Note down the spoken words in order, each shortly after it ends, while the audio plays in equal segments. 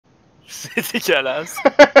C'est dégueulasse.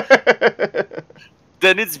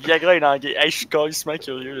 Donner du Viagra à une anguille. Hey, je suis carrément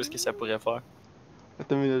curieux de ce que ça pourrait faire.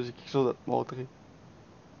 Attends, mais j'ai quelque chose à te montrer.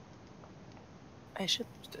 Hey shit,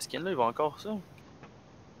 ce skin-là, il va encore ça.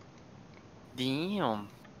 Damn.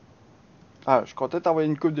 Ah, je suis content de t'envoyer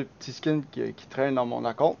une coupe de petits skins qui traînent dans mon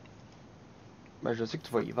account. Ben, je sais que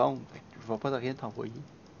tu vas y vendre. Fait que je vais pas de rien t'envoyer.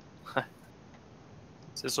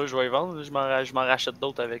 C'est sûr, je vais y vendre. Je m'en rachète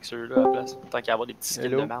d'autres avec ceux-là à la place. Tant qu'à avoir des petits skins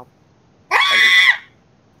Hello? de merde.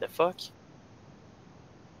 Allô? The fuck?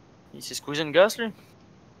 Il s'est squeezé une gosse, lui?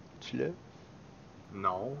 Tu l'as?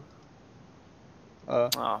 Non.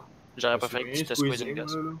 Ah, j'aurais pas fait que tu te squeezes une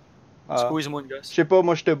gosse. Squeeze-moi une Je gosse. sais pas,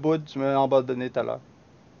 moi je te boude, tu m'as abandonné tout à l'heure.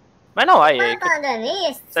 Mais non, hey, Pas écoute. abandonné,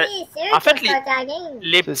 c'est eux En fait, qui ont starté la game.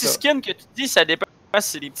 les C'est petits ça. skins que tu dis, ça dépend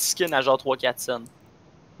si c'est des petits skins à genre 3-4 cents.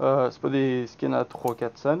 C'est pas des skins à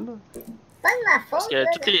 3-4 cents, là? Pas de ma faute. Parce que là,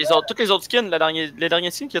 toutes les autres skins, les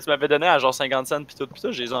derniers skins que tu m'avais donné à genre 50 cents pis tout,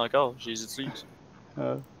 je les ai encore, je les utilise.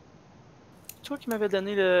 Toi qui m'avais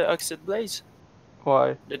donné le Oxide Blaze?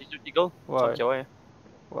 Ouais. Le Little Eagle? Ouais. Ok, ouais.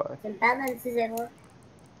 Ouais. Tu me parles dans le 6-0.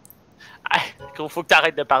 Hey, faut que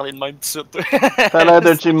t'arrêtes de parler de même tout de suite. T'as l'air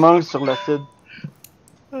d'un chipmunk sur l'acide.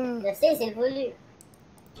 Je sais, c'est voulu.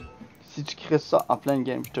 Si tu crées ça en pleine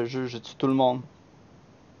game, je te jure, je tue tout le monde.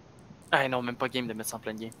 Ah non, même pas game de mettre ça en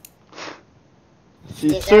pleine game.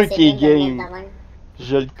 C'est sûr qu'il est game.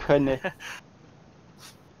 Je le connais.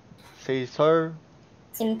 C'est sûr.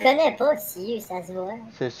 Tu me connais pas, si ça se voit.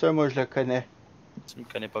 C'est sûr, moi je le connais. Tu me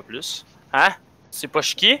connais pas plus. Hein? C'est pas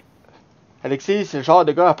chiqué? Alexis, c'est le genre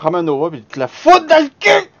de gars à prendre un Nova pis te la foutre dans le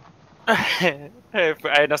cul!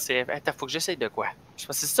 Non, c'est. Attends, faut que j'essaye de quoi? Je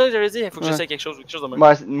pense que c'est ça que j'avais dit, il faut que j'essaye quelque chose de même.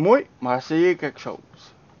 Moi, m'a essayé quelque chose.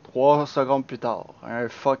 3 secondes plus tard, un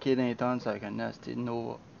fucking intense avec un nasty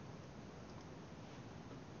Nova.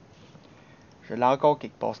 Je l'ai encore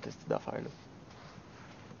quelque part, cette petite affaire-là.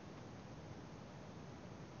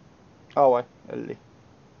 Ah ouais, elle l'est.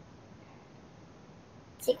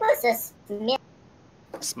 C'est quoi ça, Smith?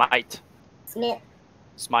 Smite. Smith.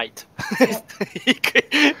 Smite.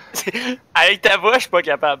 Avec ta voix, je suis pas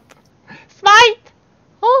capable. Smite!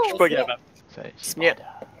 Je suis pas capable. Smith.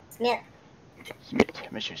 Smith. Smith,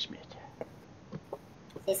 monsieur Smith.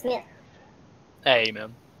 C'est Smith. Hey,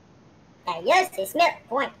 man. Ta gueule, c'est Smith,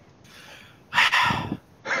 point.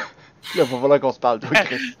 Là, va falloir qu'on se parle, toi,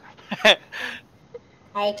 Chris.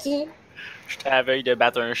 Avec qui? J'étais à la veille de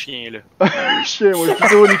battre un chien, là. Un chien, moi, je suis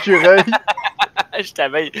plutôt un écureuil. J'étais à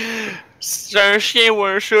la veille. Si j'ai un chien ou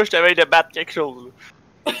un chat, j'étais à la veille de battre quelque chose,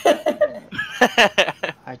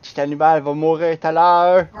 Un petit animal va mourir tout à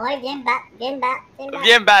l'heure. Ouais, viens me battre, viens me battre, viens me battre.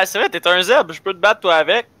 Viens me battre, c'est vrai, t'es un zèbre, je peux te battre toi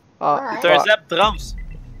avec. Ah, T'es un zèbre trans.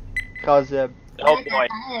 Grand zèbre. Oh boy.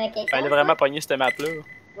 Fallait vraiment pogner cette map-là.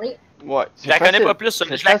 Oui. Ouais. Je la connais pas plus,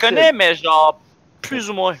 je la connais, mais genre, plus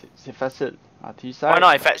ou moins. C'est facile. Ouais, non,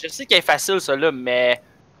 je sais qu'elle est facile, celle-là, mais.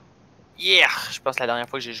 Yeah! Je pense que la dernière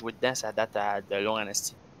fois que j'ai joué dedans, ça date de long en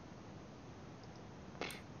esti.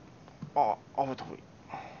 Oh, on va trouver.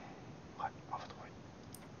 Ouais, on va trouver.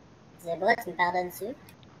 Zebra, tu me pardonnes-tu?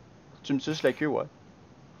 Tu me suces la queue, ouais.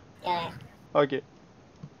 Correct. Ok.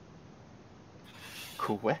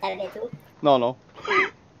 Quoi? T'avais tout? Non, non.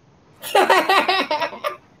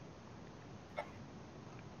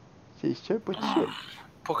 C'est sûr, pas de suite.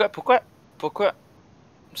 Pourquoi?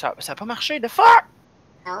 Ça a pas marché, de fuck!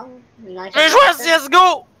 Non, il manque. Je joue à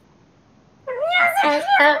CSGO!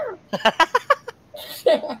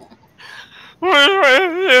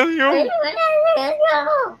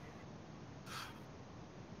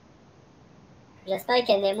 J'espère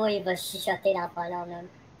que Nemo il va chuchoter dans pas long, même.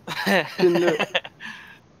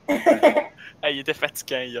 Il était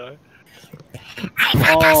fatiguant hier.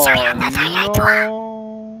 Oh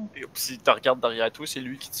non! Et puis si tu regardes derrière toi, c'est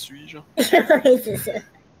lui qui te suit, genre. Oui, c'est ça.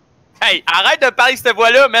 Hey, arrête de parler avec cette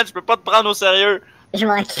voix-là, man, je peux pas te prendre au sérieux. Je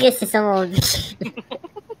m'en crisse, c'est ça mon but.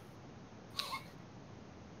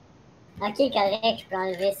 Ok, correct, je peux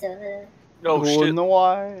enlever ça. Oh shit.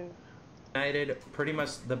 Noir. United, pretty much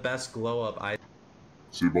the best glow up I.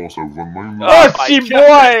 C'est bon, ça vous va de même? Oh, Oh si my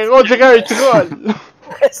boy! On dirait un troll!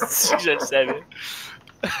 Si, je le savais.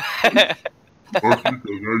 Ok, correct,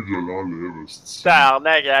 je l'enlève, esti.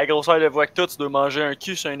 Tarnac, à la grosseur de voix que toi, tu dois manger un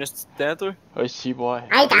cul sur un esti de dent, toi. Oh, si boy.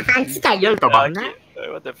 Hey, t'as fancy ta gueule, Ah, tabarnak!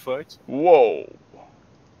 ok. What the fuck? Wow!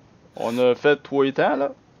 On a fait 3 temps,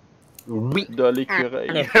 là? Oui. De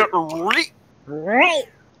l'écureuil. Oui! Oui.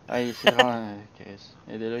 Hey, c'est vraiment... Chris.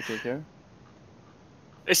 Aidez-là quelqu'un.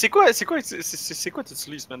 Et c'est quoi tu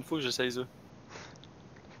utilises, man? Faut que j'essaye ça.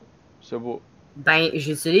 C'est beau. Ben,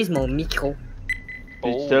 j'utilise mon micro.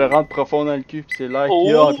 Puis tu te le rentres profond dans le cul, pis c'est l'air qu'il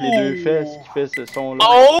y a entre les deux fesses qui fait ce son-là.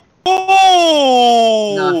 Oh!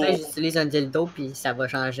 Oh! Non, en fait, j'utilise un dildo, puis ça va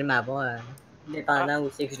changer ma voix, dépendant où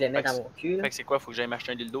c'est que je le mets dans mon cul. Là. Fait que c'est quoi, faut que j'aille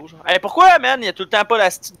m'acheter un dildo, genre? Hey, pourquoi, man? Il y a tout le temps pas la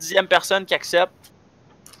 10e personne qui accepte.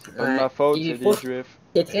 C'est pas de ma faute, Puis c'est faut- des juifs.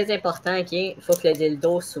 C'est très important, ok? Il faut que le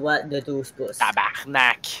dildo soit de 12 pouces.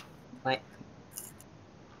 Tabarnak! Ouais.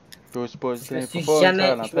 12 pouces, Je me suis pas jamais-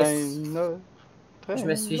 ça je me suis- Je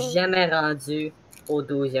me suis jamais rendu au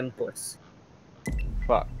 12e pouce.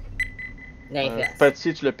 Fuck. L'inverse.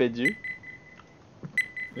 Petit, tu l'as perdu.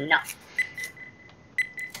 Non.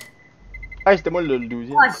 Ah, c'était moi le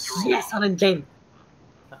 12e. Oh yes, on a une game.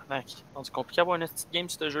 Tabarnak. C'est compliqué d'avoir une petite game,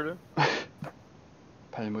 ce jeu-là.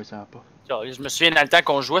 Parle-moi ça pas. Genre, je me souviens, dans le temps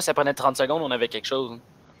qu'on jouait, ça prenait 30 secondes, on avait quelque chose.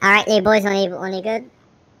 Alright, les boys, on est good?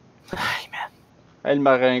 Hey, man. Hey, le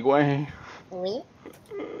maringouin. Oui.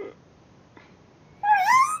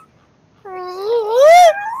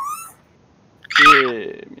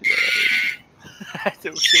 Yeah, T'es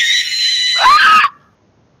aussi.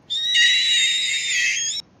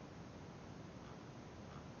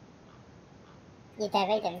 Il est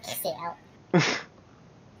avec de me crisser out.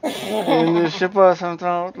 je sais pas, ça me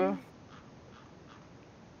tente là.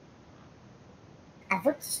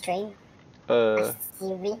 Avoue que tu stream. Si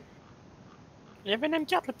oui. Il y avait une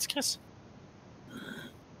M4, le petit Chris.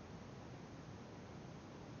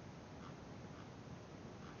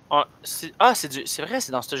 C'est vrai,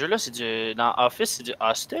 c'est dans ce jeu-là, c'est du. Dans Office, c'est du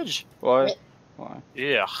hostage. Ouais. Ouais.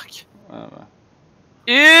 Urk.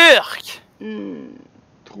 Ouais. Urk!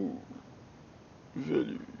 Trop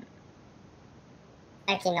joli.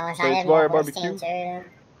 Ok, non, Tu j'enlève vas à mon un gros barbecue? ceinture,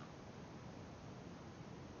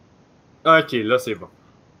 là. Ok, là c'est bon.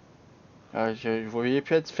 Ah, je voyais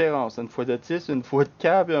plus la différence. Une fois d'autiste, une fois de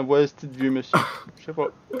cab et une fois de petit vieux monsieur. Je sais pas.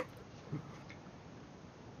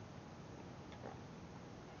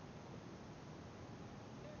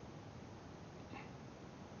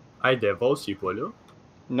 Hey, Devos, il est pas là.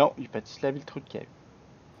 Non, il peut se laver le trou de cab.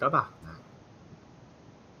 Tabarnak.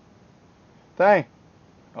 Tiens!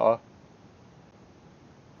 Ah.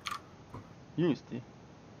 Il est où, c'était?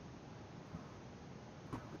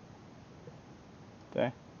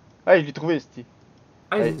 Tiens. Hey, je l'ai trouvé, c'était.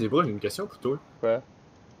 Hey, Hey. Zebra, j'ai une question pour toi. Ouais.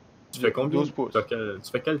 Tu fais combien 12 pouces.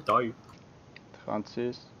 Tu fais quelle taille?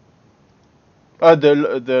 36. Ah,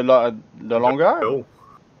 de longueur? De haut.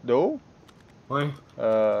 De haut? Ouais.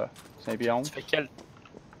 5 pieds 11. Tu fais quel.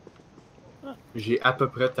 J'ai à peu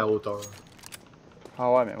près ta hauteur. Ah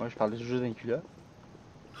ouais, mais moi je parlais juste d'un culotte.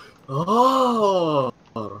 Oh!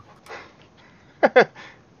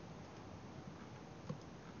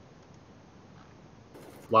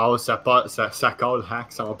 Wow, ça call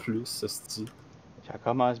hacks en plus, ce style. Ça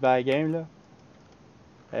commence bien la game là.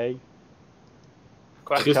 Hey.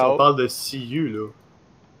 Quoi? Chris, Ciao. on parle de CU là.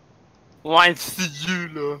 Ouais, see you,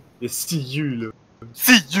 là. De CU là.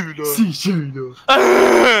 See you, là. CU là.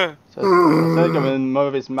 Ça sonne comme une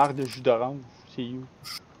mauvaise marque de jus d'orange. C'est you.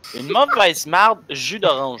 Une mauvaise marde, jus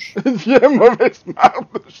d'orange. Une vieille mauvaise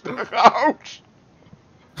marque de jus d'orange.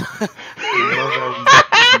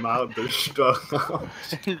 Une marde de jus d'orange.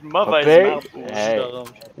 Une mauvaise Ok. marde au jus Hey. d'orange.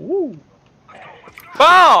 Ouh. Bon,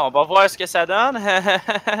 on va voir ce que ça donne.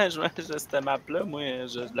 Cette map-là, moi,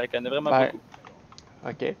 je la connais vraiment Ben, beaucoup.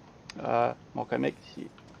 ok. Mon comic ici.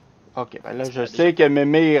 Ok, ben là je sais que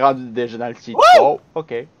Mémé est rendu déjà dans le site. Oh,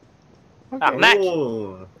 ok. Ok. Arnaque!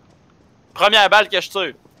 Oh! Première balle que je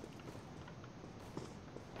tue.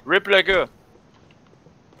 Rip le gars.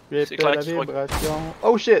 Rip c'est clair la qu'il faut- vibration.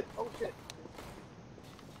 Oh shit!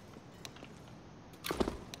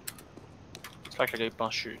 J'espère que le gars il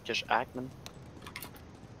pense que je hack, man.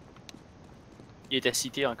 Il était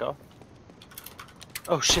cité encore.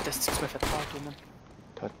 Oh shit, est-ce que tu m'as fait peur, toi, man?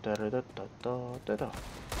 Ta ta ta ta ta ta ta.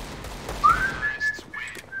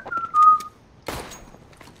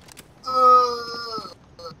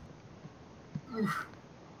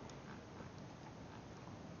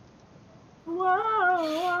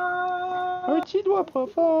 Un petit doigt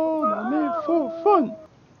profond dans mes faux fun.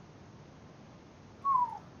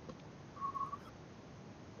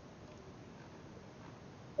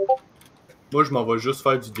 Moi, je m'en vais juste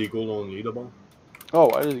faire du dégoût only, là, bon. Oh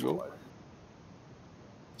ouais, let's go.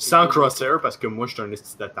 Sans crosshair, parce que moi, je suis un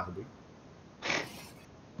esti d'attardé.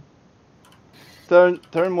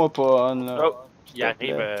 Turn-moi pas on là. Oh, il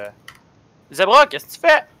arrive. Zebra, qu'est-ce que tu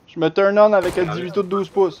fais? Je me turn on avec un 18 ou 12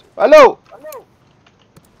 pouces. Allô?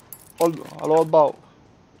 À l'autre bord.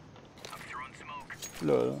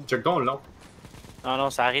 Là, là. Check donc, là. Non, non,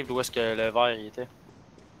 ça arrive d'où est-ce que le verre il était.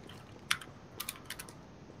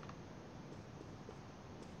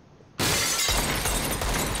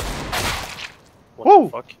 What Oh!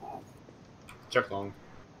 the fuck? Check long.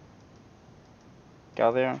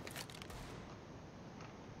 regardez un.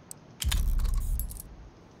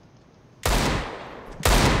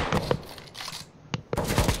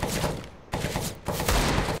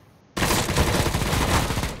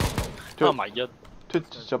 Oh my god. Tout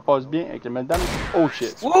se passe bien avec la madame. Oh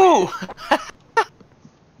shit. Wouh!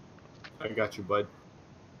 I got you, bud.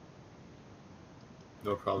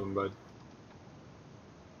 No problem, bud.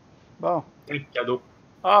 Bon. Tiens, cadeau.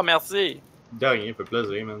 Ah, merci. De rien, fait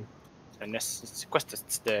plaisir, man. C'est quoi ce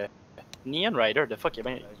petit Neon Rider? The fuck, il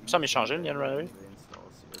me semble échanger le Neon Rider.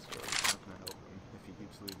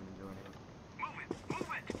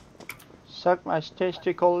 Suck my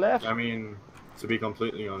testicle left. I mean, to be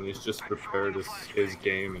completely honest, just prepare his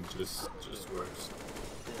game and just works.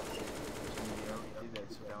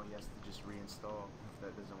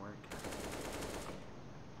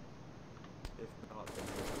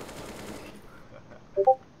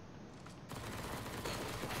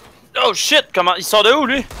 Oh shit! Comment? Il sort de où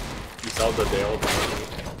lui? Il sort de dehors.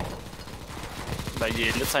 Ben il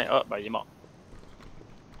est là, ah, ben il est mort.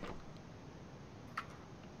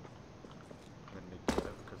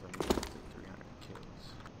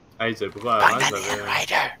 Hey, c'est pourquoi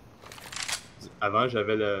avant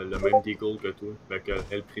j'avais le même deagle que toi, avec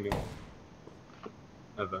El Primo.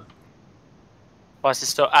 Avant. Ouais, c'est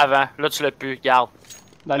ça, avant. Là, tu l'as pu, garde.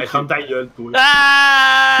 Dans le Hey, ferme ta gueule, toi.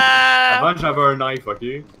 Ah! Avant j'avais un knife, ok? Je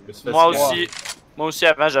me suis fait Moi scam. aussi. Moi aussi,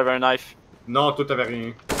 avant, j'avais un knife. Non, toi t'avais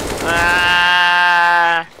rien.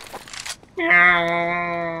 Ah!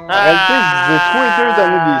 En réalité, je vous ai tous les deux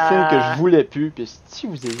donné des signes que je voulais plus, pis si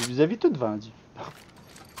vous avez tout vendu.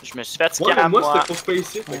 Je me suis fait Ouais, mais scam, moi moi. c'était pour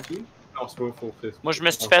face it, ok? Non, c'est pas pour face. Moi, je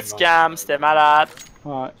me suis fait scam, c'était malade.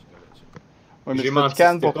 Ouais. Ouais, mais J'ai je fais menti, du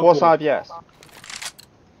can c'était pour pas 300 pièces.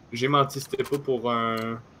 J'ai menti, c'était pas pour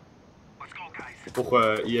un... Pour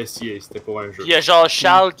ESCA, c'était pour un jeu. Il y a genre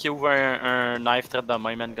Charles qui ouvre un knife traite de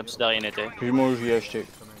même, man, comme si de rien n'était. Puis moi, je l'ai acheté.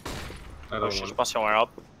 Alors, Je pense qu'ils ont un up.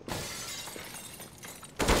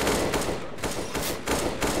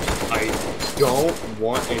 I don't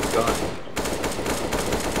want a gun.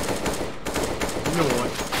 You know what?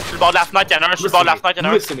 Sur le bord de la fenêtre, y'en a un. Sur le bord de la fenêtre, y'en a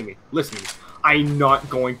un. Listen to me. Listen to me. I'm not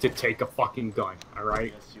going to take a fucking gun,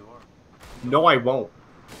 alright? No, I won't.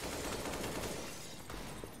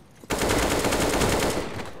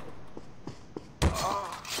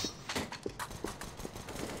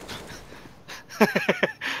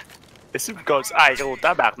 C'est une cause. Ah, gros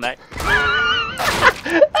tabarnak.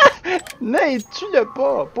 Nate, tu l'as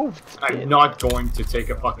pas, pauvre I'm petit. not going to take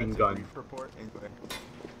a fucking gun.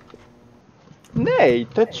 Nate,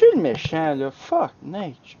 t'as tué le méchant, là. Fuck,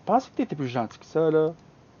 Nate. Je pensais que t'étais plus gentil que ça, là.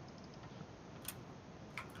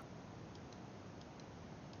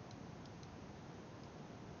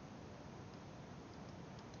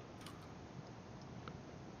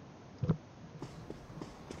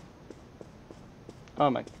 Oh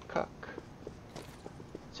my cock.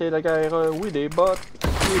 C'est la guerre, oui des bots,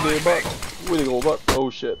 oui des bots, oui des gros bots. Oh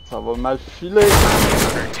shit, ça va mal filer.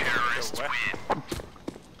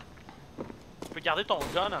 Tu peux garder ton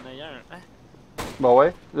gun en ayant un. Hein? Bah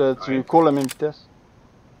ouais, tu cours la même vitesse.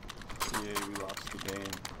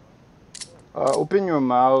 Open your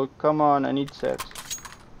mouth, come on, I need sex.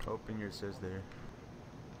 Open your sister.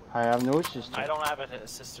 I have no sister. I don't have a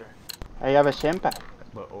sister. I have a senpai.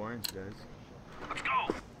 But Orange does.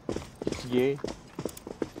 Gay.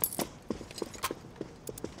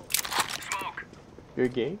 You're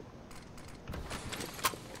gay?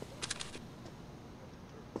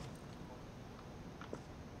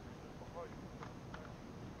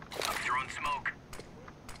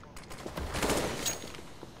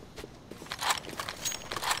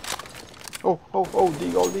 Oh, oh, oh,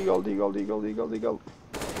 deagle, deagle, deagle, deagle, deagle, deagle.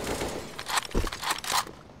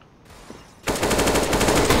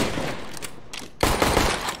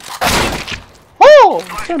 Oh,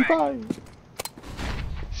 senpai!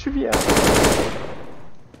 Je suis vierge.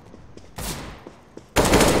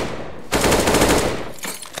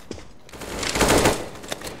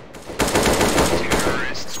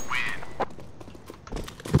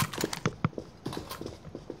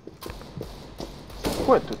 C'est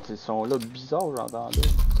quoi tous ces sons-là bizarres, j'entends là?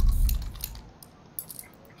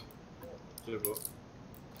 Je sais pas.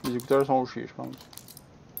 Les écouteurs sont chiés, je pense.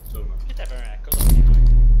 Sûrement. Est-ce que t'avais un accord?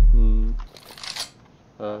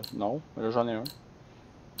 Non, mais là j'en ai un.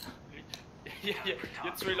 Il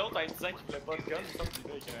a tué l'autre en disant qu'il voulait pas de gun, il semble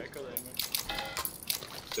qu'il avec un accord dans les mains.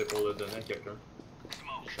 C'était pour le donner à quelqu'un.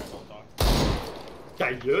 Je suis un menteur.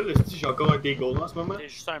 Ta gueule, esti, j'ai encore un deagle en ce moment. T'es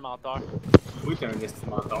juste un menteur. Oui, t'es un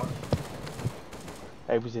estimateur.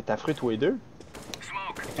 Hey, vous êtes affreux tous les deux?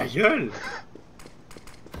 Ta gueule!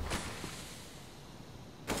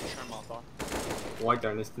 Je suis un menteur. Ouais, t'es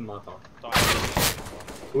un estime menteur.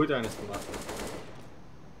 Oui, t'es un estime menteur.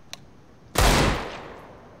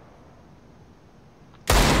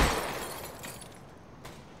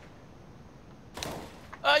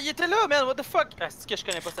 Ah, il était là, man, what the fuck? Ah, c'est que je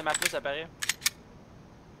connais pas cette map-là, ça paraît.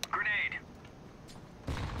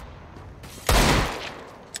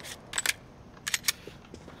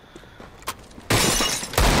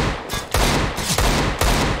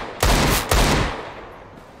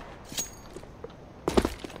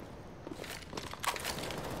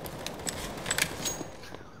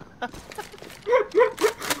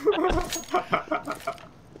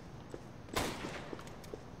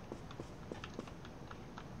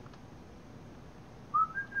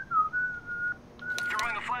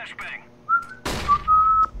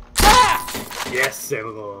 Yes, c'est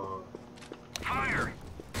bon. Fire!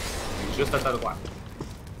 Juste à ta droite.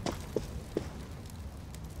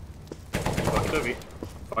 Il va crever.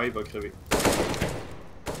 Ouais, il va crever.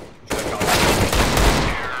 Je l'accorde.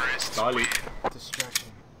 Allez. Distraction.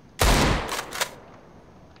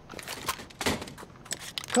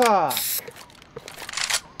 Ah!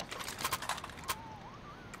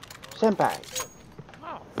 Senpai.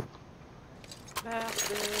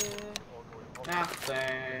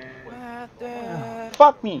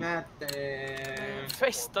 Fuck me!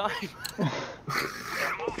 FaceTime!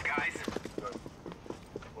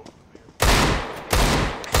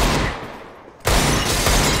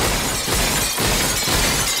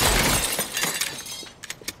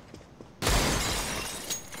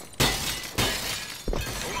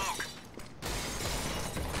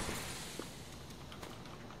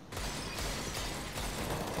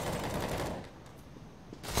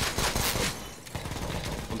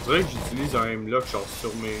 On dirait que j'utilise un aimlock genre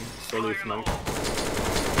sur les fenêtres.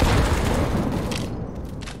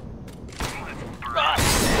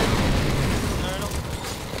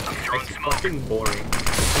 Hey, c'est fucking boring.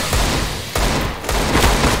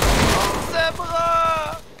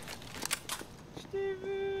 Zebra! Je t'ai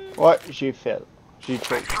vu! Ouais, j'ai fait. J'ai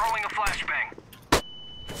fait.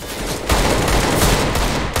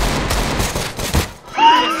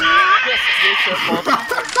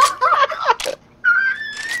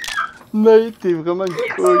 Nate, t'es vraiment une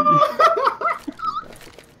couille.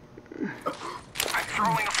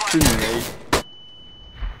 C'est Nate.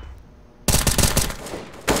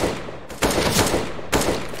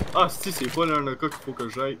 Ah, si, c'est pas le cas qu'il faut que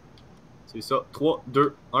j'aille. C'est ça. 3,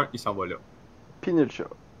 2, 1, il s'en va là. Pinocchio.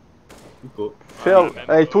 Ou pas. Phil,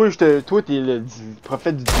 hey, toi, t'es le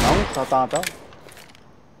prophète du dimanche, on t'entend?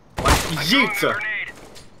 Ouais, yeet!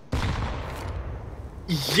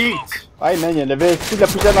 Yeet! Hey man, il y en avait de la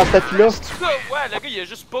poussière dans ce tapis-là. Ouais, le gars, il a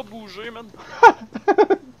juste pas bougé, man.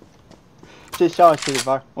 C'est ça, c'est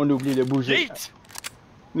vert. On oublie de bouger. Yeet!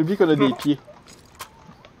 On oublie qu'on a des pieds.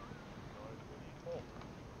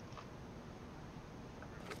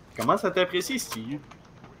 Comment ça t'apprécie, Steve?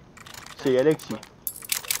 C'est Alexis.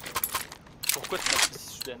 Pourquoi tu m'as fait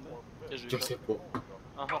si soudainement? Je sais pas.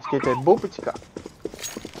 Parce qu'il était beau petit gars.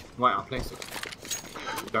 Ouais, en plein ça.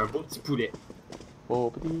 C'est un beau petit poulet.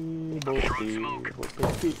 Beau petit, beau petit, beau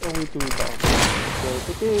petit, oh oui, tout le temps. Beau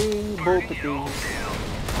petit, beau petit.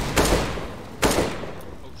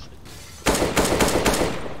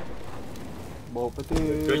 Beau petit,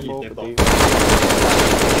 gars, il beau était petit.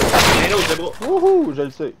 Un autre zébra! Wouhou, je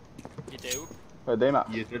le sais. Il était où? Démarre.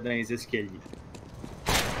 Il était dans les escaliers.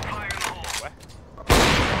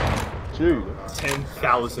 Tu l'as eu, là.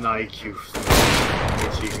 10,000 IQ.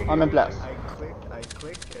 En même place. I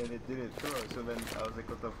clicked and it didn't throw, so then I was like,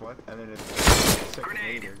 what the fuck? And then it's a second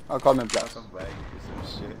later. Encore même place. Some bag or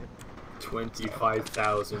some shit.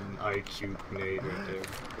 25,000 IQ grenade right there.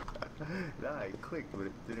 Nah, I clicked, but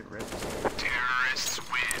it didn't register. Terrorists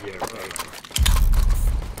win! Yeah, right.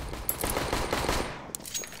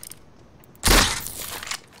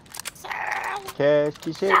 Qu'est-ce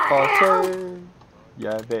qui s'est passé? Il y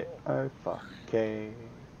avait un fucké.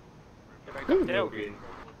 Yo, green.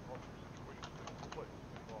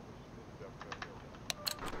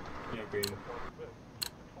 Yo, green.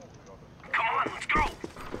 Come on, let's go!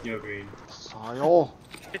 Yo, green. Sayon.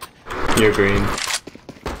 Yo, green.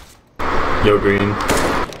 Yo, green.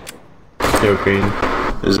 Yo, green.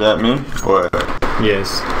 Is that me? What?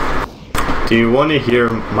 Yes. Do you want to hear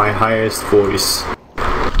my highest voice?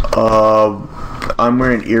 I'm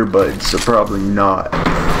wearing earbuds, so probably not.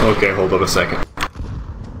 Okay, hold on a second.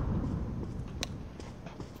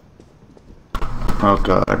 Oh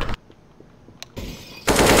god.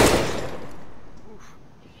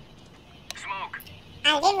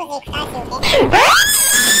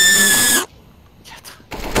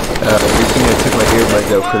 Everything I took my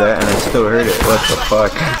earbuds out for that and I still heard it. What the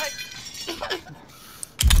fuck?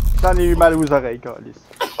 J'en ai eu mal aux oreilles, câlisse.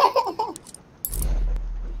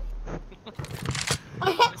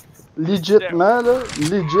 Legitement, là,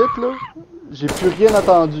 j'ai plus rien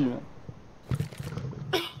entendu. Hein.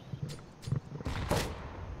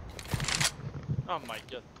 Oh my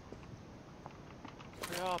god.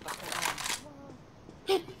 Oh, par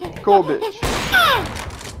contre. Go, bitch.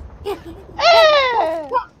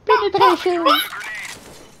 Penetration.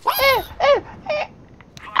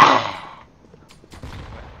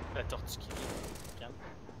 La tortue qui vit. Calme.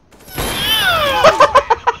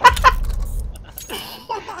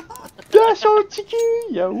 Dans son petit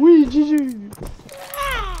cul. Oui, Jésus.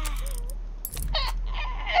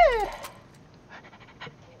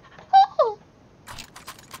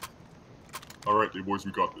 Alright, you boys,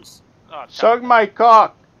 we got this. Oh, Suck my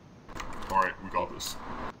cock. Alright, we got this.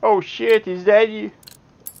 Oh shit, is that you?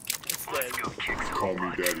 Call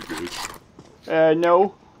me daddy, bitch.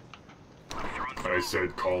 No. I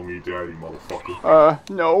said call me daddy, motherfucker.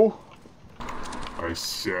 No. I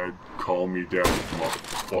said call me daddy,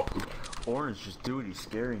 motherfucker. Orange, just do it. He's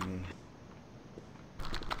scaring me.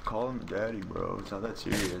 Call him daddy, bro. It's not that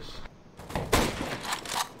serious.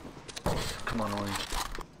 Come on, Orange.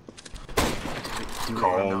 Do it.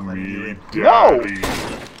 Call I'm not letting you me in. daddy.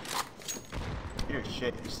 You're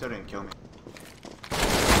shit. You still didn't kill me.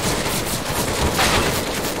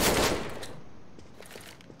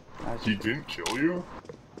 He didn't kill you?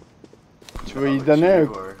 Tu vas lui donner un...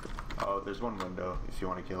 Oh, there's one window if you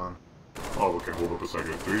want to kill him. Oh, okay, hold up a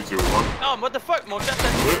second. 3, 2, 1. Oh, what the fuck? Mon chat s'est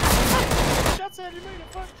allumé. Mon chat s'est allumé, le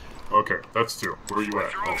fuck. Okay, that's 2. Where are you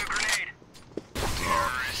at?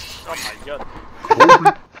 Oh my god.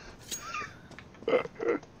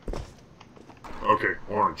 Okay,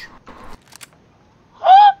 Orange.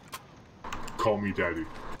 Call me daddy.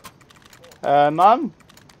 Mom?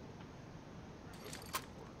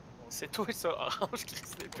 C'est toi ça, Orange, qui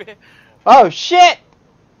se l'épée. Oh shit!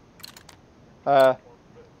 Bon,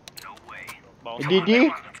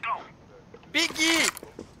 Didi? Biggie!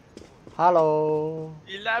 Hello?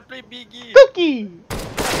 Il l'a appelé Biggie! Cookie!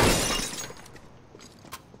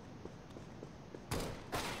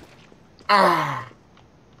 Ah!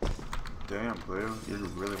 Damn, Blue. You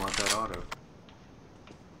really want that auto.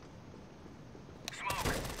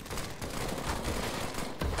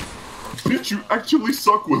 Bitch, you actually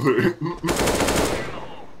suck with it.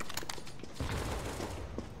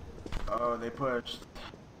 Oh, they pushed.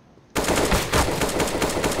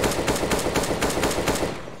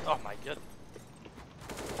 Oh my god.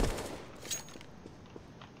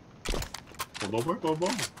 On en fait pas bon.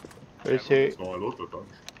 C'est... Ils sont à l'autre étage.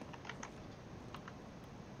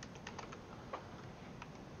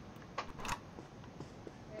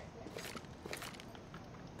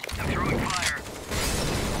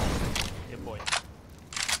 Yeah boy.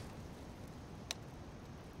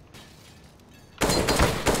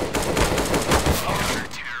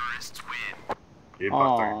 Et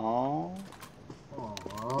patin. Oh.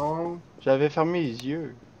 Oh. J'avais fermé les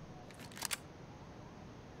yeux.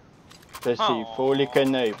 Je sais, faut les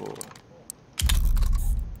connaître pour...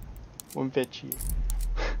 Vous me faites chier.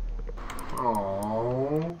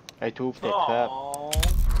 Oh. Hey, toi, t'es crap. Oh.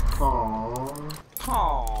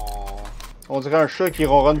 Oh. On dirait un chat qui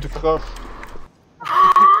ronronne tout croche.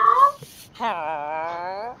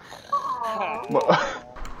 Bon.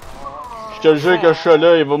 Je te jure que ce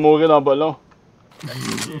chat-là, il va mourir dans le ballon.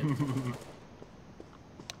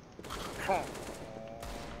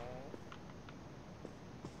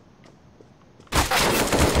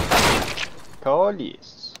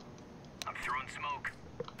 Calice.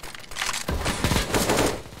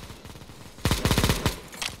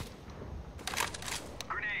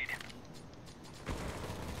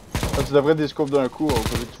 Ah, tu devrais des scopes d'un coup, on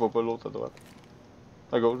peut dire que tu vois pas l'autre à droite.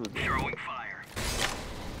 À gauche, je veux dire.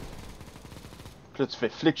 Puis là, tu fais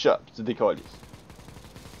flick shot, puis tu décalisses.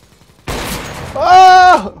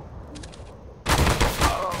 Ah!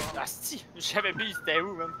 Asti, j'avais plus c'était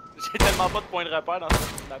où, man. J'ai tellement pas de points de repère dans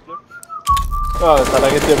cette map-là. Ah, ça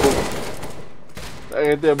l'arrêtait beau. Ça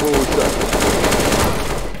l'arrêtait beau, ça.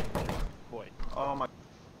 Ouais. Oh my.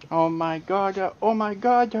 Oh my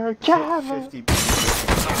god, you're a cave! 50.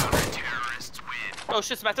 Oh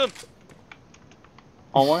shit, c'est ma toune!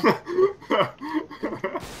 Oh ouais?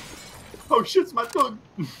 Oh shit, c'est ma toune!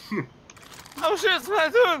 Oh shit, c'est ma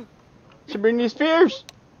toune! C'est Britney Spears!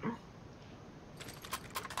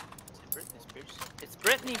 C'est Britney Spears. It's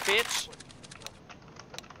Britney, bitch!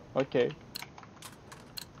 Ok.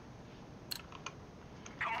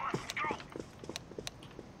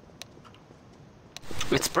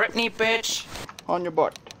 It's Britney, bitch! On your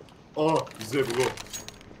butt. Oh, zébro.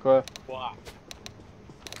 Quoi? Wow.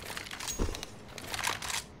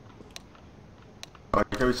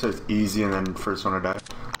 how he says easy and then first one to die?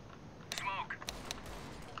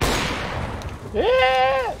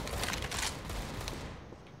 Yeah!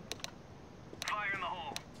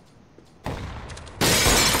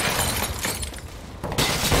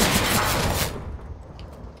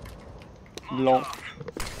 Long.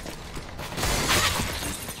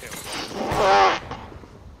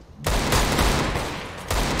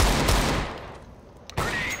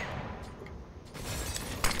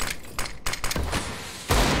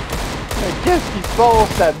 Mais qu'est-ce qui se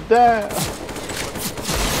passe là-dedans?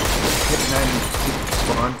 Hit 92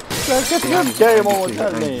 spawn. C'est un quatrième game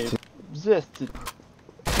mondial, mais... Zesty.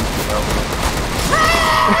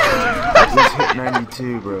 Just hit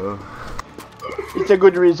 92, bro. It's a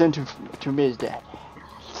good reason to miss that.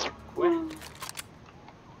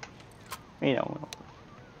 You know.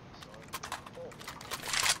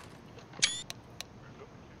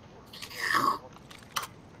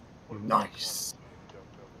 Nice.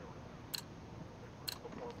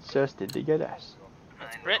 Ça, c'était dégueulasse.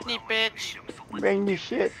 Britney, bitch! Bring me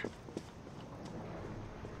shit.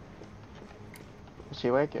 C'est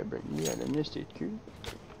vrai que Britney, elle a mis ses culs.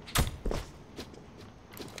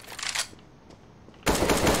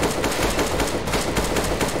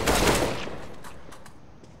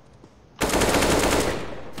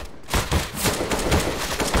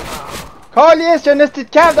 Calice, y'a un esti de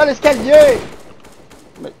cave dans l'escalier!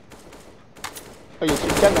 Mais... Ah, y'a-tu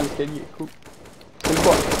une cave dans l'escalier? Cool. C'est le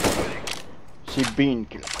bas. C'est Bean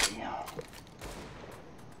qui l'a pris.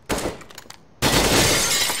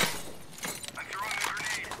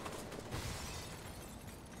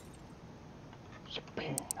 C'est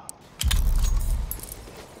Bean.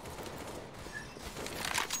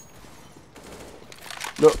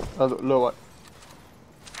 Là, ouais.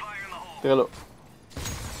 Tire là.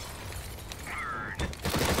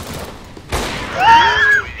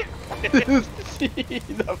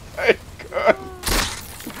 Il a fait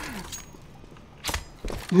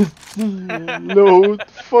l'autre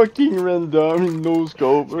fucking random no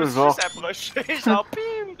scope Je me suis genre juste approché, genre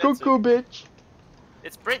pim! coucou bitch.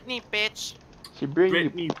 It's Britney, bitch! C'est Britney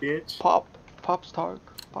Britney, bitch. Pop Stark.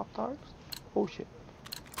 Oh shit.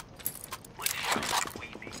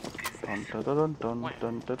 Dun dun dun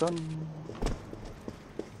dun dun dun.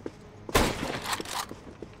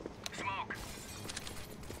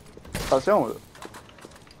 Attention là.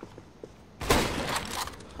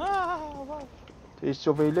 Ah, ouais. T'es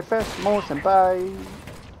surveillé les fesses, mon senpai.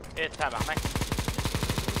 Et tabarnak!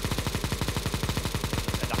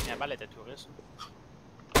 La dernière balle était touriste.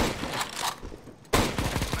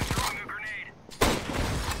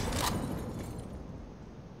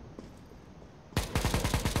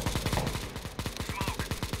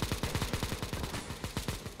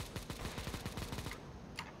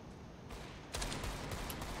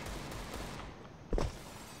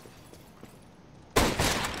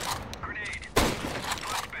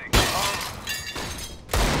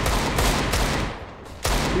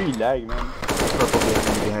 Lui il lag man. Purple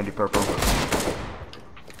behind you, purple.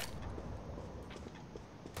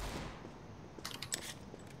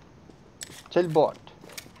 C'est le bot.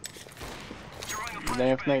 Il est dans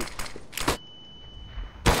la fenêtre.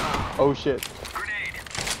 Oh shit.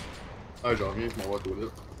 Ah, j'en reviens, je m'en vais aux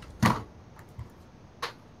toilettes.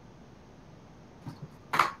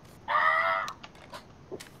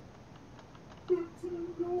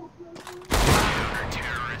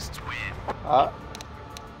 Ah.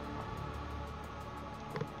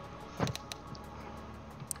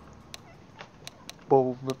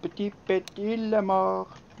 Pauvre petit pet, il est mort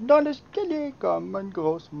dans l'escalier comme une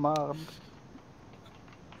grosse marde.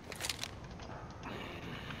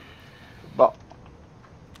 Bon.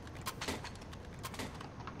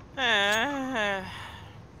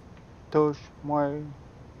 Touche-moi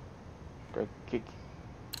le kiki.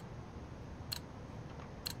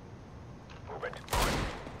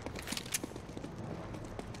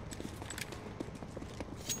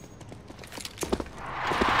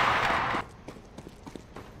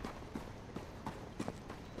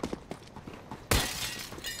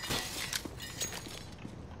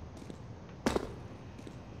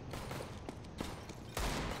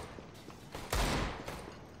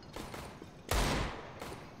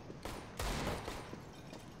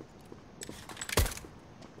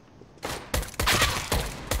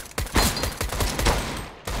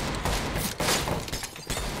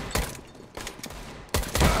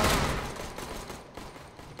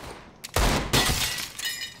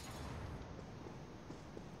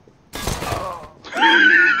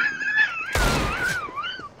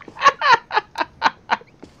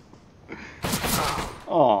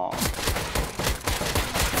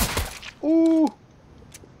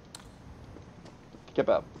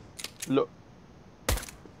 Capable. Là.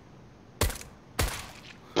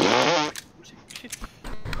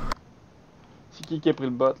 C'est qui a pris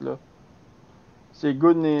le bot là? C'est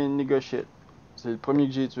Good Negotiate. C'est le premier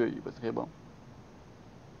que j'ai tué, il est pas très bon.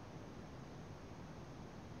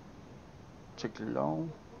 Check le long.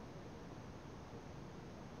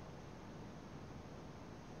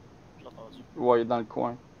 J'ai entendu. Ouais, il est dans le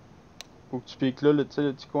coin. Faut que tu piques là, tu sais,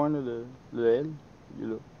 le petit coin, là, le L. Il est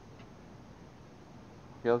là.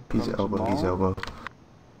 Regarde comme He's du elbow, he's monde. elbow.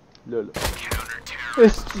 Là, là.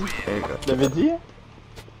 Esti! There you go. Tu l'avais dit?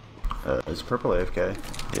 Is purple AFK?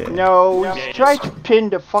 Yeah. No, he's trying to pin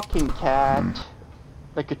the fucking cat.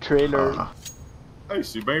 Like a trailer. Hey,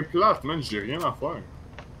 c'est bien plate, man, j'ai rien à faire.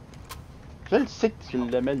 Je le sais que tu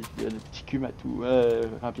l'aimais, le petit cul matou,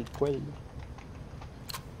 rempli de poils.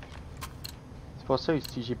 C'est pas ça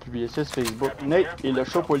ici, j'ai publié ça sur Facebook. Nate et le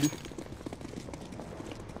chat poilu.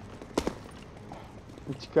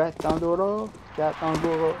 Un petit cat Angora, cat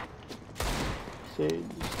Angora. C'est...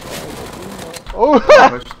 Oh!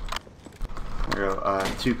 There you go.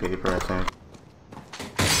 2 paper, I think.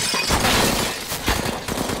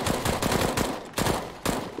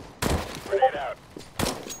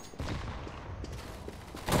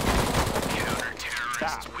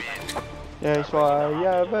 Hier soir, il y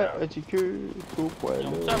avait un petit cul tout poilu. Ils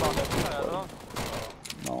ont tout abandonné par hasard?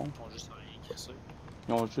 Non, Ils ont juste écrit ça.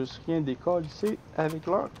 ils ont juste rien décollissé avec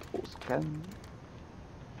leur grosse canne.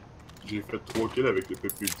 J'ai fait 3 kills avec le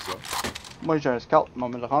PP bizarre. Moi j'ai un scout, on va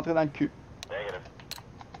me le rentrer dans le cul.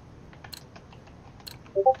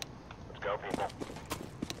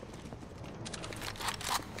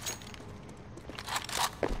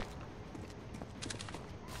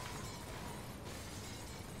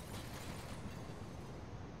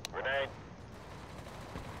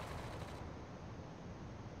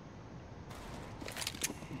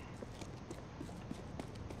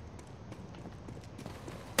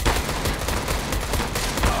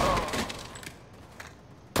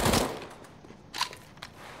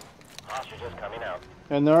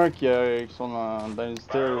 Il y en a un qui sont dans les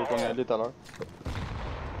stairs qu'on est allé tout à l'heure.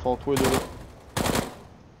 Ils sont tous les deux là.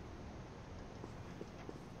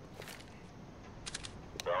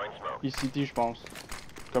 ICT je pense.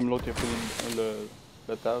 Comme l'autre qui a fait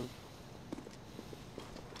le table.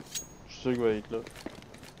 Je suis sûr qu'il va être là.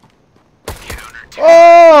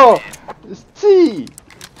 Oh! Sti!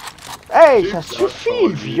 Hey, ça suffit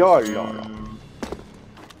le viol là!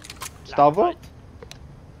 Tu t'en vas?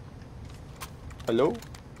 Allô?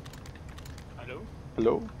 Allô?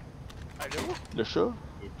 Allô? Allô? Le chat?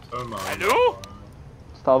 C'est tellement Allô? plate.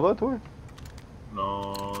 Tu t'en vas toi?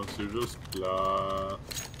 Non, c'est juste plat.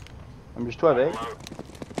 Amuse-toi avec.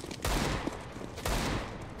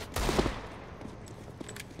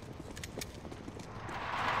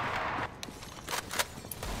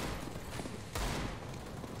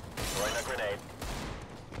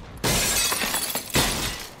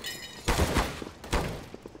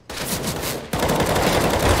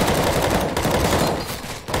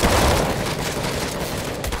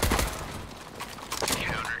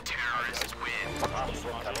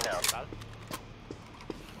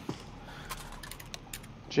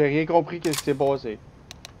 J'ai rien compris qu'est-ce qui s'est passé.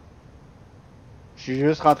 Je suis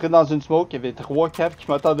juste rentré dans une smoke, il y avait 3 caps qui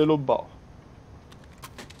m'attendaient de l'autre bord.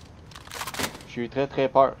 J'ai eu très très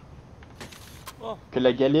peur. Oh. Que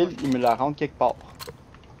la Galil, il me la rende quelque part.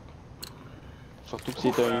 Surtout que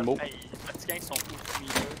c'est un mot. Hey, les pratiquants qui sont fous.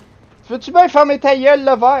 Veux-tu bien fermer ta gueule,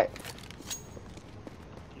 le verre?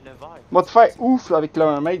 Le verre. Moi te faire ouf avec le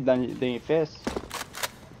 1 mètre dans les fesses.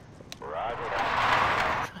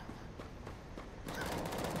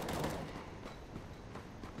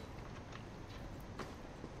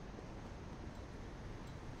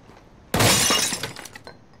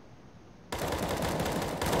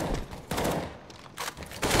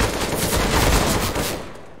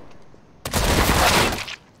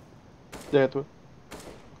 Derrière toi.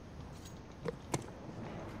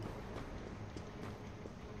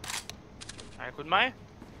 Un coup de main?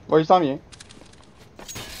 Ouais, il s'en vient.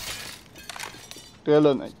 Très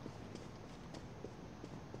honnête.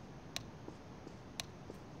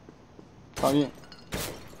 Il s'en vient.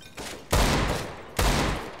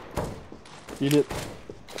 Il est.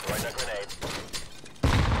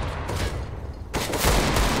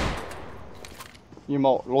 Il est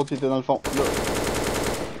mort. L'autre était dans le fond. Là.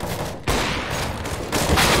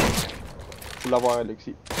 Faut l'avoir,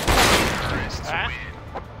 Alexis. Hein?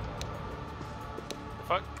 The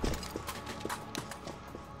fuck?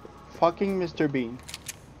 Fucking Mr. Bean.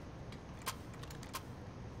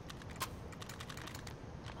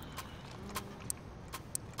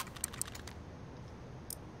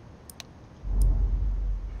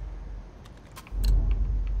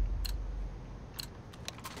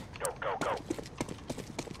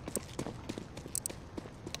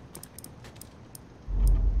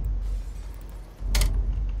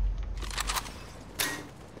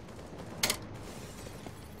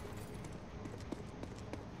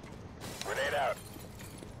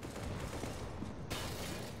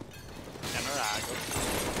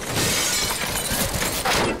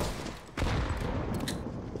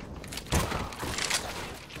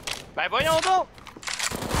 Ben voyons donc!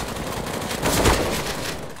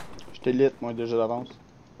 J'étais lit, moi, déjà d'avance.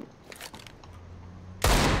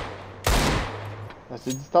 À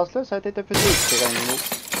cette distance-là, ça a été un peu dur de tirer un niveau.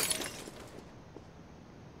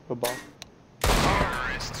 Pas bon.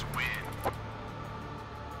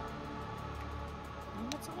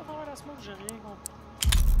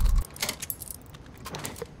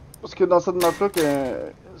 Parce que dans cette map-là,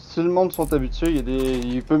 si le monde sont habitués, il y a des.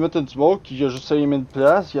 Il peut mettre une smoke, il y a juste 5 000 de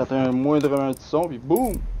place, il attend un moindrement de son, puis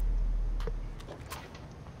boum!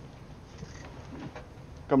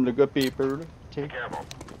 Comme le gars Paper, là. Okay.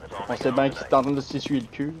 On sait bien qu'il est en train de s'essuyer le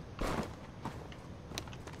cul.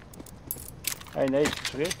 Hey Nate,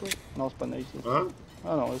 tu es toi? Non, c'est pas Nate. Hein?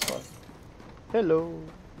 Ah non, c'est vrai. Hello!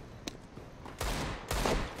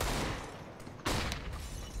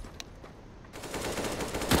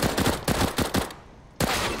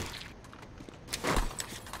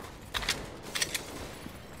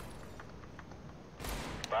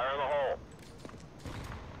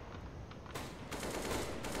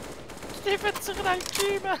 Il s'est fait tirer dans le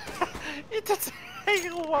cul, man! Il t'a tiré,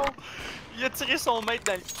 gros, wow! Il a tiré son mate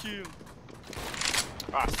dans le cul.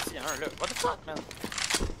 Ah, si, un là. What the fuck, man?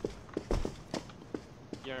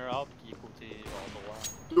 Il y a un arbre qui est côté droit.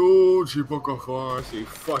 Oh, je sais pas quoi faire, c'est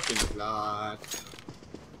fucking plate.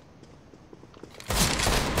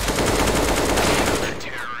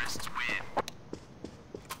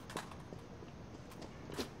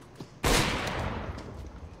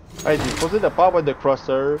 Hey, t'es supposé de pas avoir de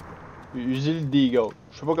crosser, user le deagle.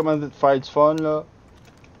 Je sais pas comment faire du fun là.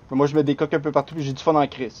 Mais moi je mets des coques un peu partout puis j'ai du fun en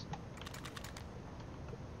crise.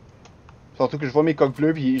 Surtout que je vois mes coques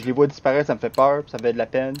bleues puis je les vois disparaître, ça me fait peur puis ça me fait de la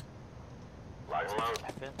peine.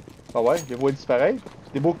 Ah ouais, je les vois disparaître.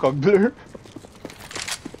 C'est des beaux coques bleues.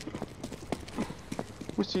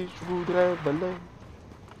 Aussi, je voudrais voler.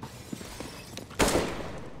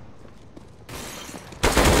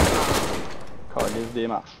 Calice des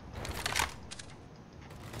marches.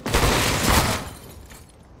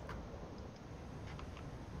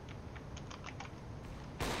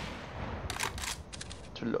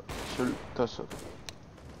 Tu l'as. T'as ça.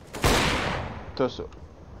 T'as ça.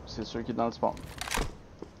 C'est sûr qu'il est dans le spawn.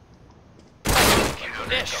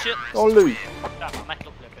 Eh shit! On l'a eu. Ah, Mac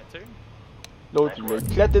l'autre l'a pété. L'autre, il l'a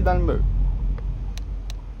éclaté dans le mur.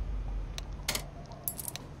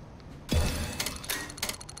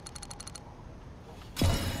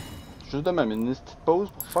 Juste de même, une petite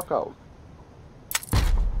pause pour fuck out.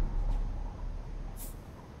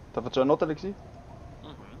 T'as fait un autre, Alexis?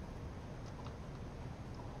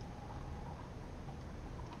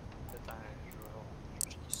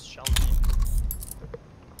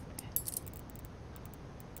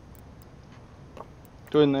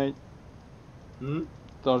 Toi, Nate.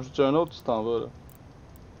 T'en joues-tu un autre ou tu t'en vas, là?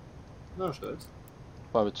 Non, je te laisse.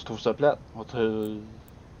 Ouais, mais tu trouves ça plate? On te...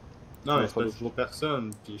 Non, mais c'est parce que je vois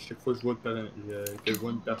personne, puis chaque fois que je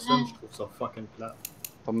vois une personne, je trouve ça fucking plate.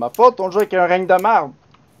 Pas de ma faute, on joue avec un règne de marde.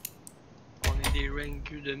 On est des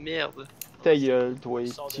rangers de merde. Ta gueule, toi,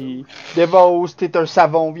 petit. Devos, t'es un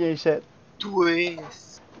savon, viens ici. Toi,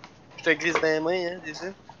 je te glisse dans les mains, hein, c'est ça?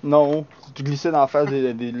 Non, tu glissais dans la face de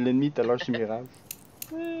l'ennemi tout à l'heure sur Mirage.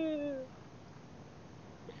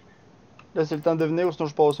 Là, c'est le temps de venir ou sinon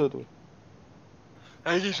je passe ça, toi.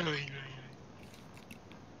 Allez, j'arrive.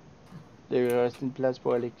 Il reste une place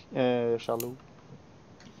pour Charlot.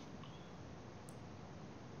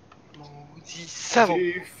 Maudit savon.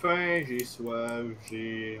 J'ai faim, j'ai soif,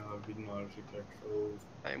 j'ai envie de manger quelque chose.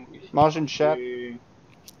 Ouais, moi aussi. Mange une chatte.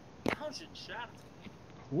 Mange une chatte?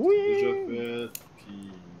 Oui! Déjà fait,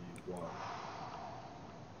 puis voilà.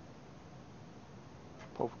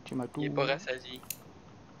 Pauvre petit matou. Il est pas rassasié.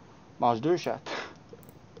 Mange 2 chattes.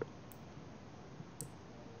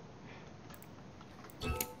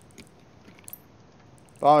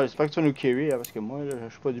 Bon, j'espère que tu vas nous carry, hein, parce que moi, là, je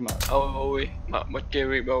suis pas d'humeur. Ah oh, oui, bah, moi de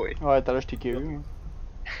carry, bah oui. Ouais, tout à l'heure, je t'ai carry, moi.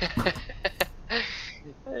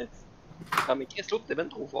 Ah mais Chris, l'autre t'es ben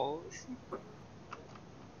trop fort ici.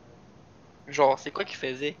 Genre, c'est quoi qu'il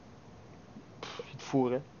faisait? Il te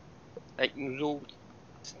fourrait. Avec nous autres.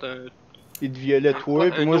 C'est un... Il te violait toi,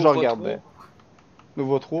 puis moi, je Nova regardais. 3.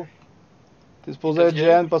 Nova 3. T'es supposé être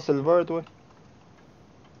Jan, pas Silver, toi?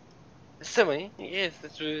 C'est bien, yes,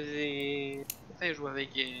 c'est... Ça joue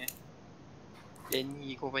avec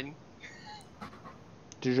Lenny et compagnie.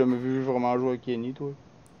 T'as jamais vu vraiment jouer avec Kenny, toi?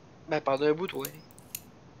 Ben, pendant un bout, ouais.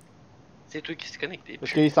 C'est toi qui s'est connecté.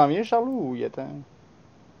 Est-ce qu'il s'en vient, Charlot, ou il attend?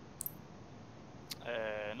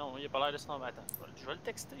 Non, il a pas l'air de s'en va. Attends, je vais le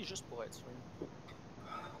texter juste pour être sûr.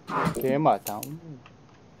 Ok, m'attendre.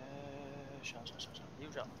 Charge. Il est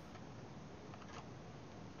où, Charles?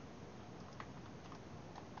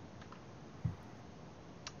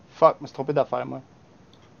 Fuck, je me suis trompé d'affaire, moi.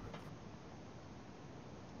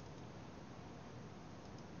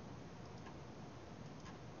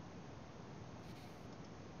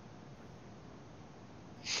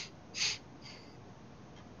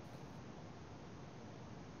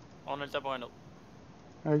 On a le temps pour un autre.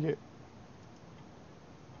 Ok.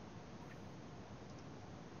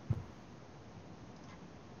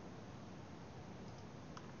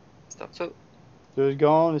 Start ça. 2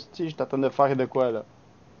 secondes, je suis en train de faire de quoi, là?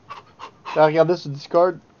 T'as regardé sur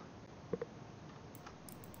Discord?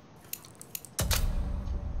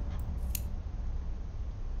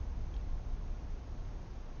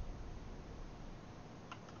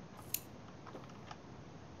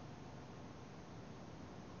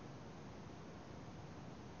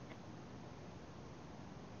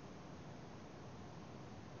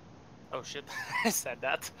 Oh shit, ça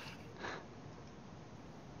date.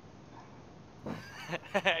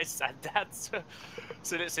 Ça date, ça.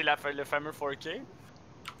 C'est le fameux 4K.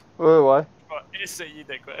 Ouais, ouais. Je vais essayer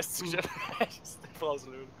de quoi. C'est que j'aime cette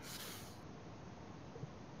phrase-là.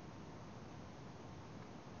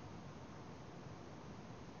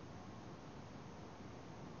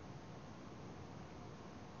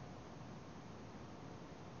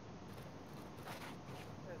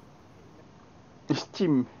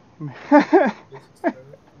 Steam.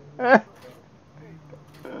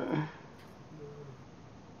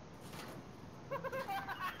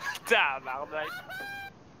 Tabarnak!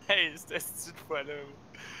 Hey, cette fois-là.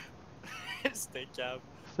 C'était câble.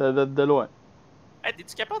 Ça date de loin. Hey,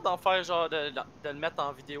 t'es-tu capable d'en faire genre de le mettre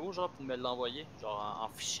en vidéo, genre, puis de me l'envoyer? Genre en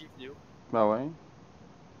fichier vidéo? Ben ouais.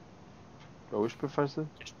 Ben oui, je peux faire ça.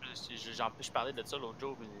 Que je parlais de ça l'autre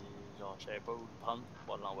jour, mais genre, je savais pas où le prendre pour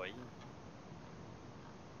pouvoir l'envoyer.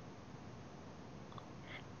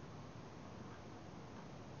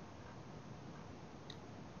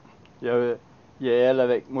 Il y a elle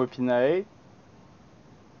avec moi pis Nate.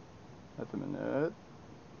 Attends une minute.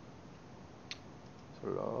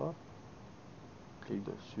 Celui-là. Clique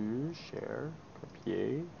dessus, share,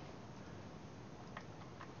 copier.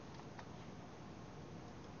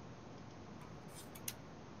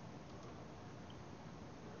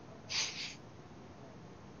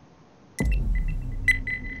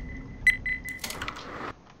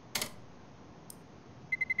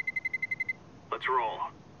 Let's roll.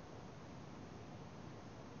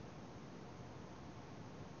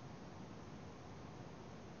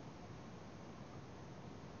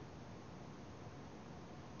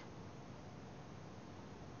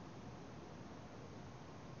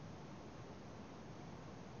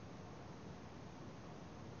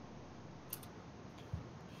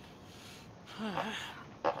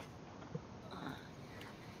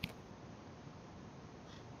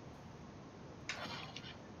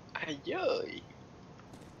 Aïe aïe.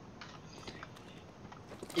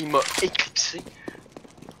 Il m'a éclipsé.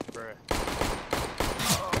 Bruh.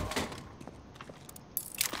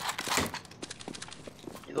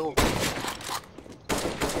 Et donc,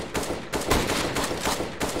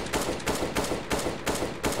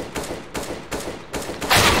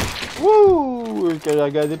 Wouh! Que je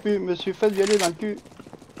regardais plus, me suis fait violer dans le cul.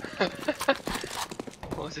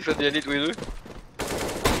 on s'est fait violer tous les deux.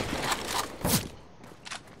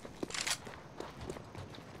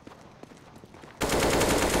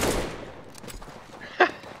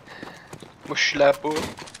 Moi je suis là pas.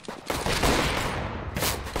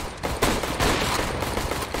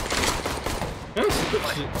 Hein, c'est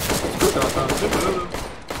quoi t'as entendu, là?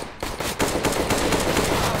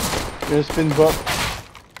 Il y a un spin bot.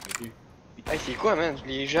 Hey, c'est quoi, man? Je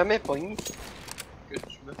l'ai jamais pogné. Que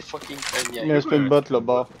tu me fucking fais Il y a un spin bot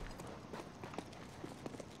là-bas.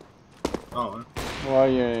 Ah ouais.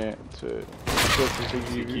 Ouais, il y a un. C'est ça que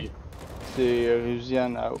j'ai vu. C'est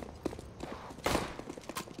Rusian out.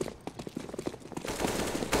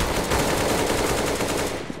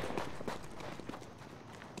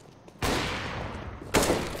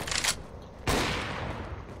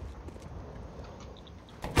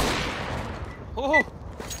 Oh!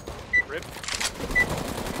 Rip.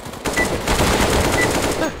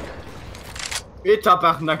 Et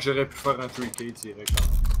tabarnak, j'aurais pu faire un 3K direct.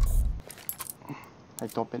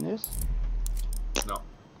 Avec ton pénis? Non.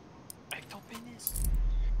 Avec ton pénis.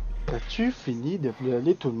 As-tu fini de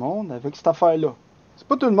violer tout le monde avec cette affaire-là? C'est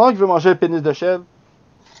pas tout le monde qui veut manger le pénis de chèvre.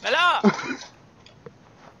 Mais là!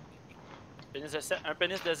 Un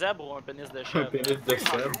pénis de zèbre ou un pénis de Un chèvre? pénis de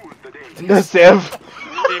sève. De sèvre!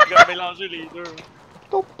 T'es prêt à mélanger les deux.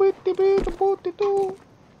 Ton petit tout.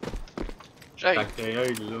 J'arrive. Sacré là.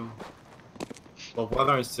 On va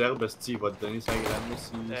voir un serbe, il va te donner 5 grammes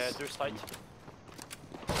si. 2 strikes.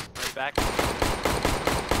 Un back.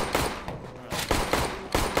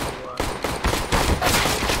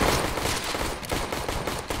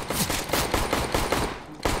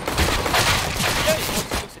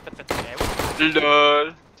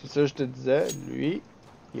 LOL. C'est ça que je te disais, lui,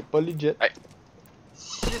 il est pas legit. Hey.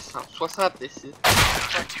 666.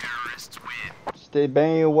 C'était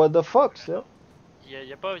ben what the fuck ça?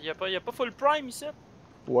 Y'a pas full prime ici?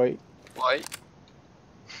 Ouais. Ouais.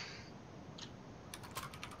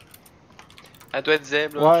 À toi,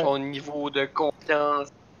 Zeb, là, Ouais. son niveau de confiance.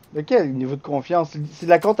 De quel niveau de confiance? C'est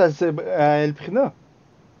la compte à Elprina.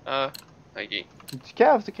 Ah, ok. Tu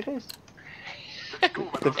caves, c'est Chris?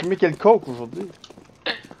 T'as fumé quel coke aujourd'hui?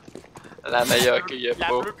 La meilleure qu'il y a La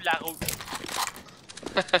pas. bleue pis la rouge.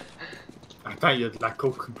 Attends, il y a de la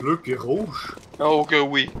coke bleue puis rouge. Oh que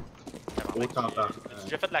oui. Autant par. T'as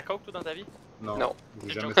déjà fait de la coke toi dans ta vie? Non. Non.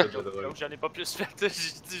 J'ai jamais fait de drogue. Donc j'en ai pas plus fait.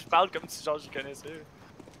 Je parle comme si genre j'y connaissais.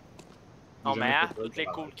 Non jamais mais hein, fait de tous les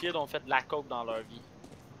drogue. cool kids ont fait de la coke dans leur vie.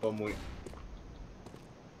 Pas moi.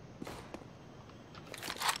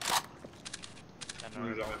 Y'en a J'ai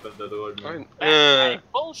un. jamais fait de drogue. moi. Hey,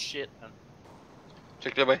 bullshit, man.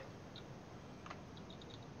 Check le bien.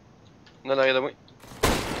 Non, derrière de moi.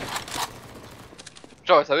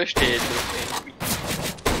 Genre, je savais que j'étais là. Oui.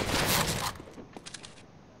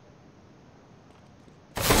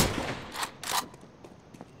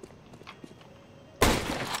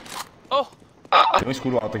 Oh! Tem um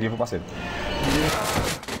escudo alto aqui, vou passeio.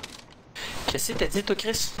 Qu'est-ce que t'as dit toi,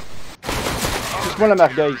 Chris? Pousse-moi la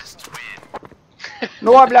merguez.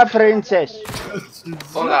 No habla princess.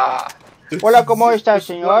 Hola! Hola, ¿cómo está,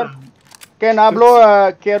 señor? ¿Quién hablo?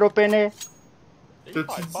 Quiero pene.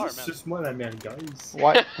 T'as-tu dit suce-moi la merguez?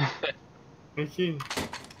 Ouais. Ok.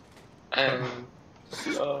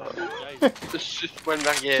 Suce-moi le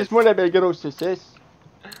merguez. Pousse-moi la belle grosse saucisse.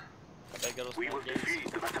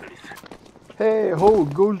 Hey, ho,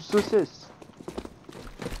 gold saucisse.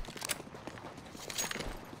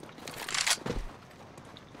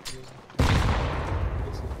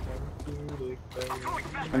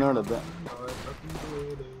 Il y en a un là-dedans.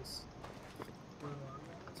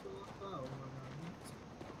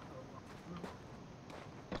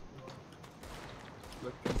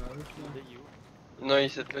 Non, il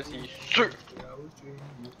est là, c'est sûr.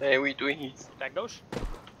 Eh oui, toi, il... T'es à gauche?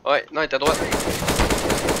 Ouais, non, il est à droite.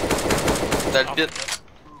 Dans le pit.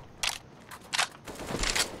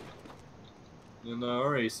 Il y en a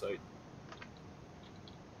un A-side.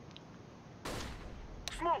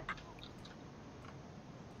 Smoke!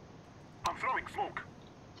 I'm throwing smoke.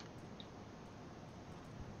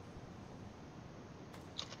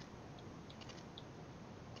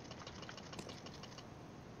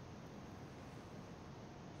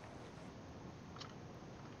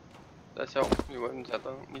 Attention, il va nous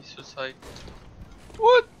attendre. Il est sur le side.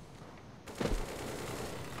 What?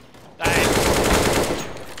 Hey!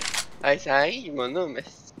 Hey, ça arrive, mon homme, mais...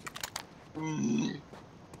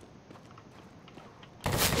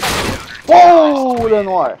 Oh, le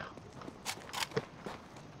noir.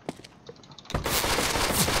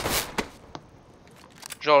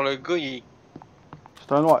 Genre, le gars, il est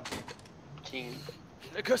C'est un noir. king.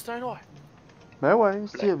 Le gars, c'est un noir. Ben ouais,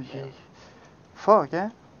 c'est bien. Fuck,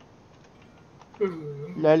 hein?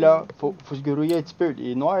 Là, faut se grouiller un petit peu.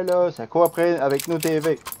 Les noirs, là, ça court après avec nos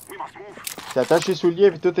TV. We must move. T'attaches les souliers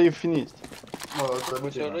puis tout est fini.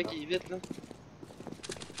 C'est là qui est vite, là.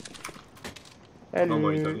 Non,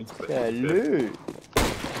 moi, il est Salut! donné, tu peux- Salut!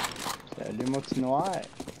 Salut, mon petit noir!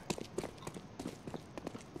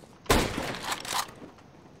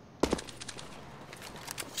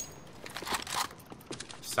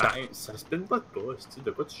 Ça spin pas de pas, c'est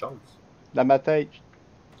de quoi tu chantes? Dans ma tête.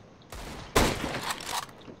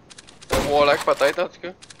 Un Warlock, peut-être, en tout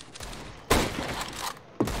cas.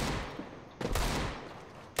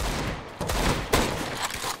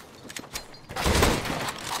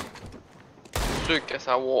 C'est sûr que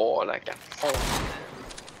ça Warlock à fond.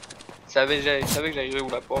 Je savais que j'arrivais où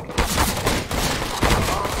la porte.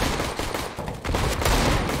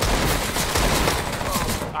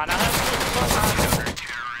 En arrière,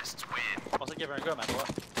 je pensais qu'il y avait un gars à ma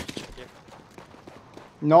droite. Ok.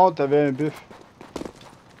 Non, t'avais un buff.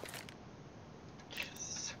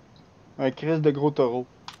 Un Chris de gros taureau.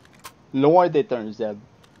 Loin d'être un Z.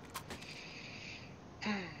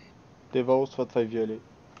 Devos, tu vas te faire violer.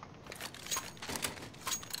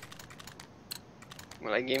 Bon,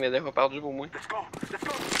 la game est déjà perdue pour moi. Let's go. Let's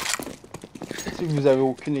go. Si vous avez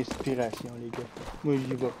aucune inspiration, les gars. Moi,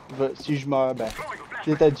 j'y vais. Si je meurs, ben,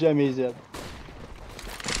 t'es déjà à mes Z. Ah,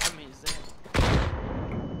 mes ailes.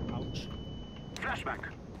 Ouch. Flashback.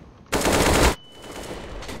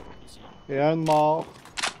 Ici. Et un de mort.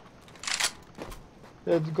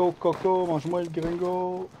 Let's go, Coco, mange-moi le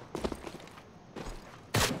gringo.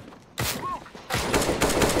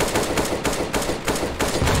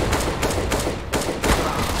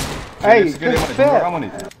 Hey, qu'est-ce que tu fais?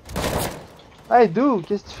 Hey, dude,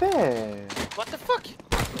 qu'est-ce que tu fais? What the fuck?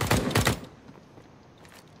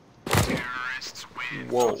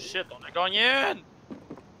 Wow. Oh shit, on a gagné une!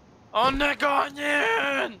 On a gagné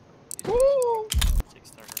une!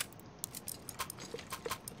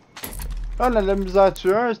 Ah, on a de la misère à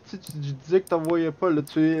tuer un, si tu disais que t'en voyais pas, là,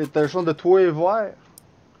 t'as le genre de toit et vert.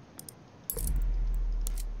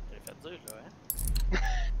 J'ai fait dire, là,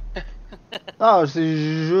 hein? Ah, c'est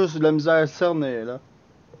juste de la misère à cerner, là.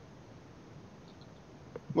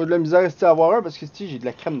 Moi, de la misère à avoir un parce que si j'ai de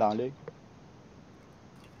la crème dans l'œil.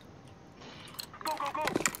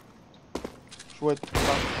 Je vais être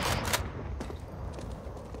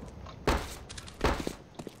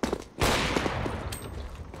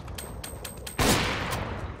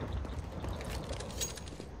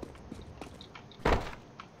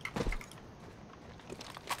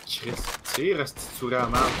Chris, tire, reste souris à la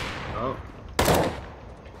marde. Oh.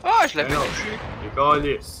 Ah, je l'avais Un autre. touché. Les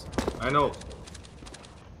calices. Un autre.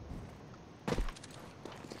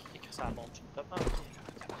 Écris ça à la bombe, tu me tapes, hein? Ok,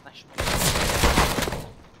 tabarnak, je suis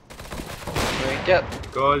T'inquiète.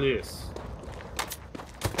 Calice.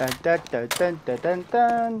 tan tan tan tan tan tan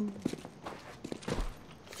tan.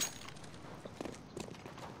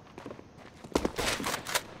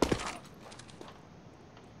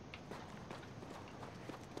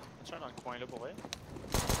 Tu es dans le coin là pour vrai?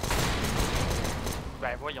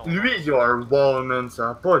 Ben voyons. Lui, il a un wall, man.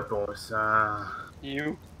 Ça a pas de bon sens. Il est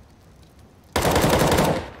où?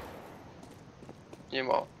 Il est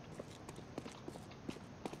mort.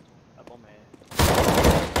 Ah bon, mais.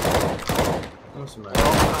 Oh, c'est mal.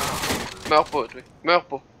 Meurs pas, toi. Meurs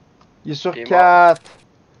pas. Il est sur Il est 4.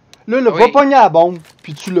 Là, va Oui. pogner la bombe,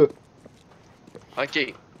 puis tu l'as. Ok. Ben,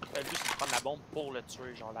 lui, c'est de prendre la bombe pour le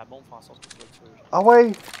tuer. Genre, la bombe fait en sorte que tu vas le tuer. Genre. Ah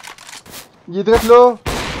ouais! Il est direct là!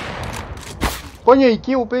 Pogne un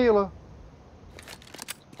Ikea au pire, là.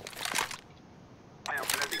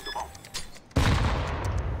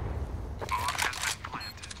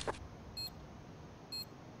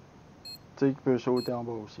 Tu sais qu'il peut sauter en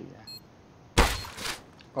bas aussi. Hein.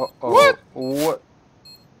 Oh oh. What? What?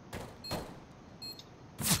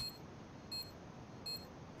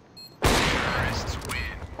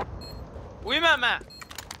 Oui, maman!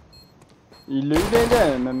 Il l'a eu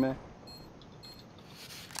là, maman.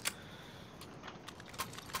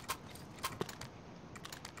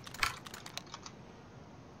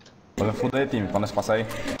 Olha, fudei, time, quando se passa aí.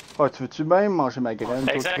 Ah, tu veux-tu même manger ma graine,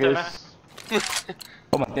 toi, Exactement. Chris?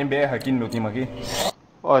 Pô, mano, tem BR aqui no meu time aqui.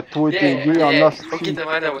 Ah, toi, t'es gay en hostie. Ok, t'es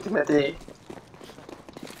vrai d'avoir tout maté.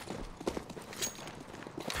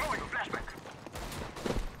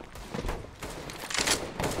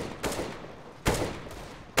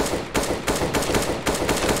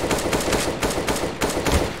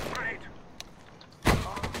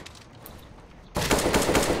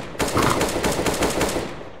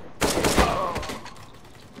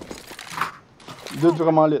 Deux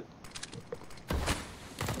vraiment lit.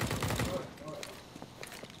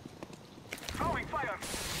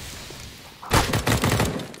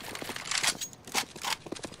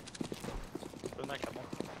 Donne avec la bombe.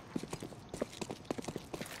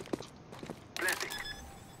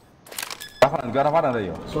 Gara varanda aí,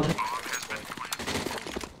 ó.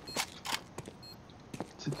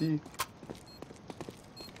 City.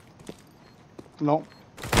 Non.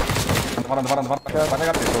 Varanda. Vai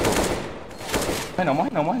pegar pessoa.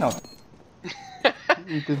 Morre não.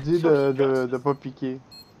 Il te dit de pas piquer.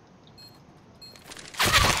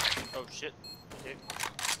 Oh shit. Ok.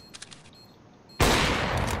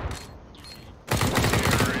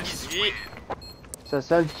 Easy. Ça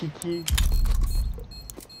sent le kiki.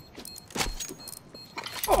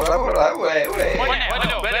 Ouais.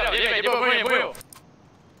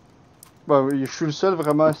 Bah oui, je suis le seul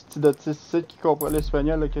vraiment style d'autiste ici qui comprend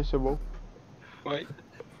l'espagnol, ok, c'est beau. Ouais.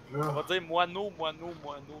 On va dire moineau.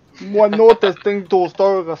 Moineau testing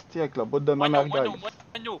toaster resté avec la boîte de ma Moineau. margaille.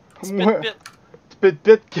 Spit.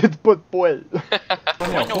 Pit qui a pas de poil.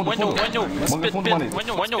 Moineau.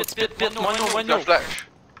 Spit. Flash.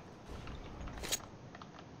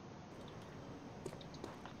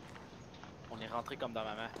 On est rentré comme dans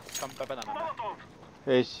maman. Comme papa dans maman.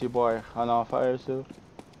 Eh, c'est boire, en enfer ça.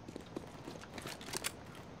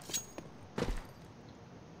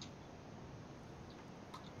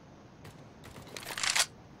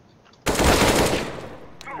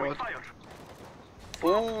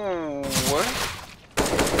 Oh, ouais.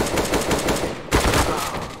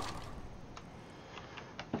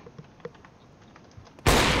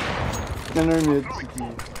 Il y en a un mid, City.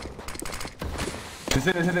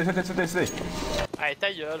 Descer. Hey,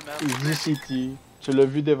 ta gueule, man. Il dit City. Tu l'as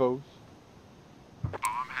vu, Devos.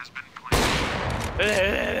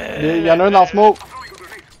 Il y en a un dans le smoke.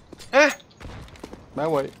 Hein? Ben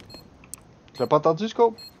ouais. T'as pas entendu,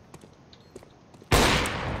 Scope?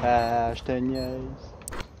 Ah, je te niaise.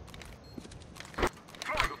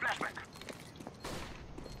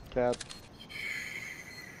 4.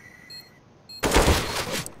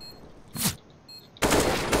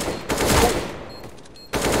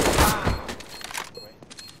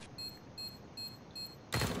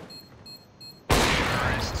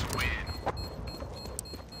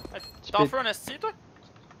 T'en fais un esti, toi?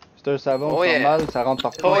 C'est un savon Oh yeah. normal, ça rentre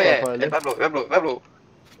partout. Oh cette yeah! affaire-là. Eh, Pablo, Pablo, Pablo!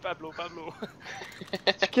 Pablo.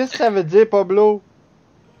 Qu'est-ce que ça veut dire, Pablo?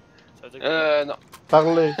 Ça veut dire que... Non.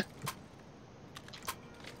 Parler.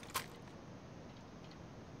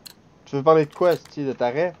 Tu veux parler de quoi, Sti? De ta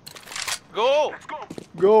raie? Go!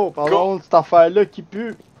 Go! Parlons de cette affaire-là qui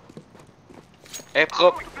pue. Elle est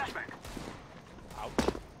propre.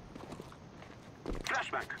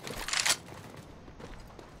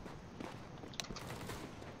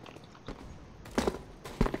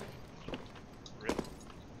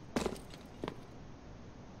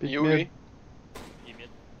 Pique Yo, mid. lui. Il est mid.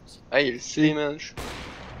 Ah, il le sait, man.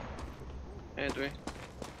 Un, deux.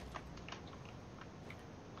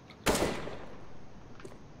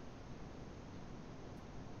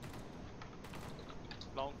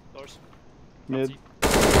 Long, doors. Mid.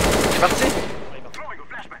 C'est parti! Ouais, il va.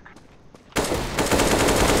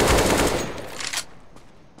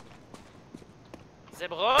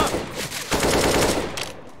 Zebra!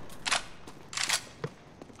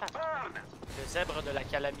 Le zèbre de la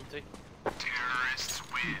calamité.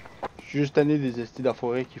 Juste tanné des estis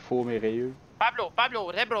d'enfoirés qu'il faut mes rayeux. Pablo!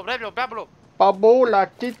 Pas beau, la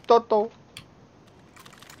petite Toto.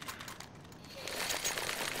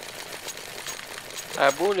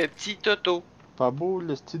 Ah beau, le petit Toto. Pas beau,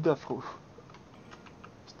 le style d'afro.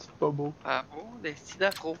 C'est pas beau. Ah beau, le petit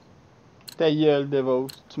d'afro. Ta gueule, Devos,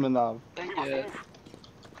 tu m'énerves. Ta gueule.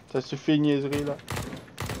 Ça suffit de niaiserie, là.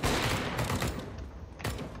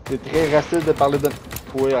 C'est très raciste de parler de...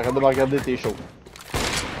 Oui, arrête de me regarder tes shows.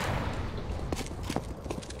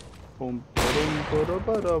 Boum, boum,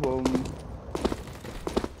 boum, boum.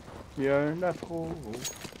 Il y a un afro.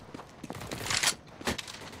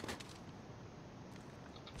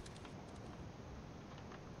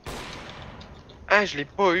 Ah, je l'ai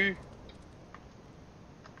pas eu.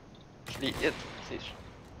 Je l'ai hit, c'est sûr.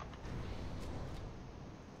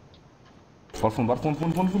 Bora fundo.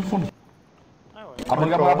 Ah ouais.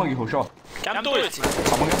 Abang, Rochard. Calme-toi, ici.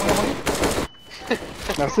 Abang.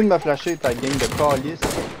 Merci de me flasher ta gang de calice.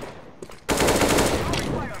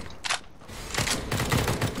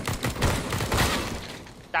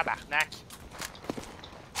 Tabarnak.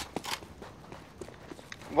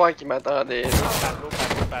 Ouais, qui m'attendait.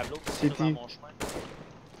 Pablo. City. Dans mon chemin.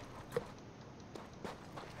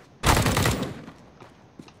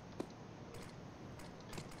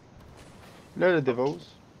 Là, le Devos.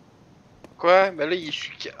 Quoi? Ben là, je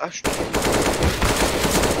suis... Ah, je suis...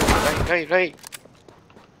 Ray.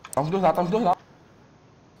 Estamos dois lá.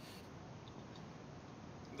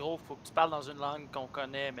 Gros, faut que tu parles dans une langue qu'on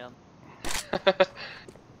connaît, man.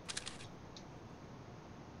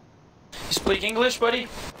 You speak English, buddy?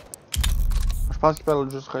 Je pense qu'il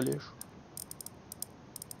parle juste relish.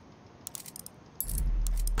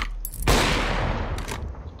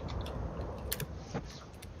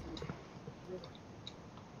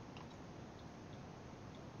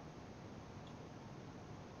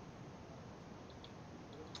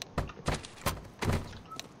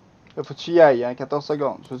 Là, faut que tu y ailles, hein, 14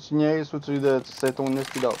 secondes. Soit tu niaises, soit tu c'est ton nez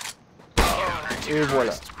qui dort. Et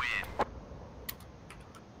voilà.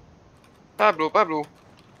 Pablo.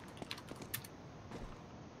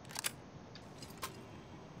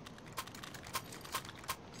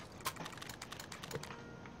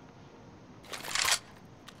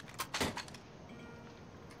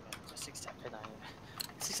 Qu'est-ce que ça fait dans...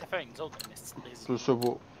 Qu'est-ce que ça fait avec nous autres, un esti de Brésil? Je sais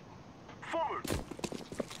pas.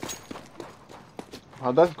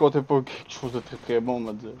 En date, il comptait pas quelque chose de très très bon, on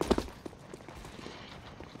va dire.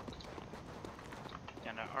 Il y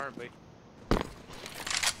en a un, B.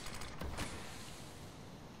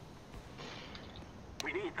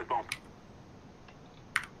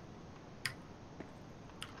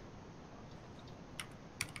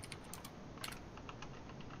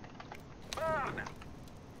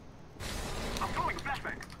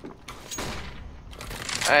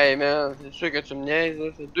 Hey man, c'est sûr que tu me niaises, là.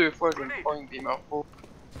 C'est 2 fois que je me pogne des morceaux.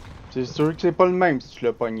 C'est sûr que c'est pas le même si tu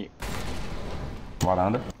l'as pogné.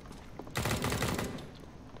 Varanda.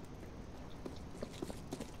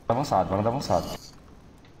 Varanda avançado.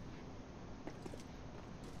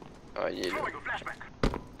 Ah, il est là.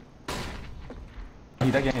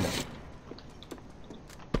 Aqui ainda.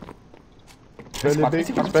 Tu fais les big,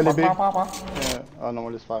 tu fais les big. Prends. Ah non,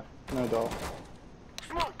 laisse faire. Il y en a un dehors.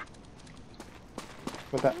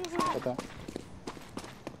 Attends.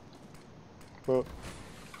 Oh.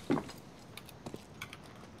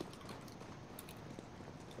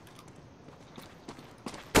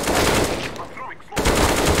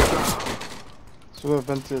 Sur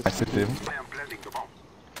 26. Acceptez.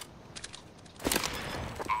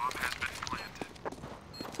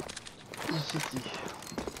 Ici.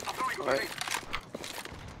 Ouais.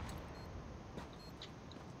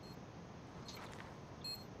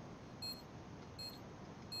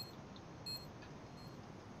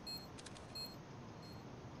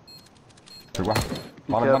 Tu vois?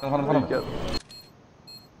 Prends-le.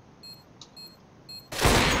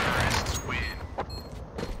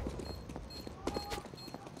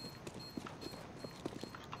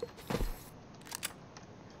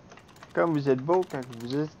 Comme vous êtes beau quand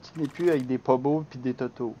vous estimez plus avec des pas beaux pis des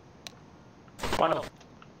totos. Bueno.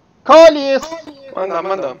 Calice!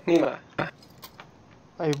 Manda, mima.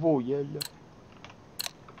 Hey, beau gueule,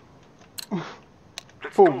 là.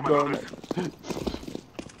 Pauvre gars, man.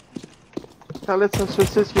 T'enlèves ça sur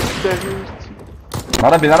 6 que tu t'arrives,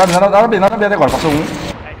 Nada bem agora, passou um.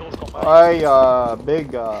 Hey, gros, je comprends. Hey,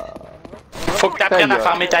 big, Faut que t'apprennes à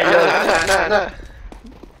fermer ta gueule.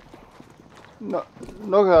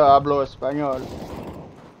 No que hablo espagnol.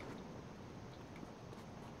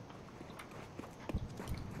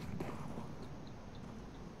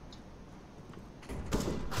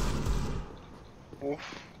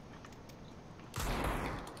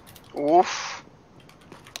 Ouf.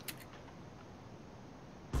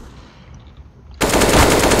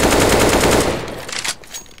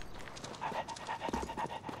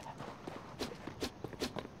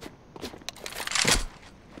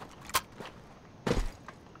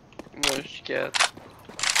 Moi, je suis 4.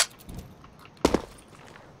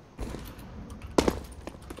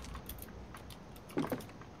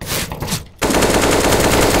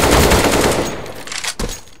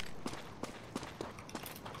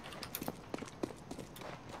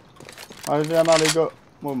 Allez, viens dans les gars.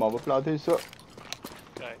 Moi, on va planter ça.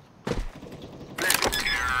 Correct.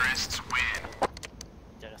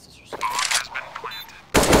 Il est resté sur ça.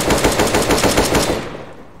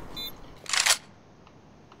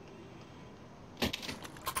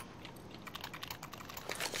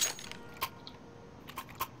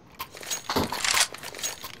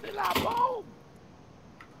 C'est la bombe!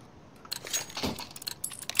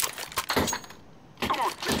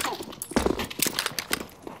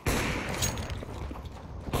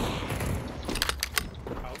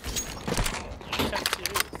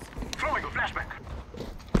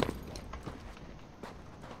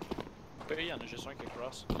 Il y en a juste un qui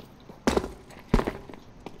cross.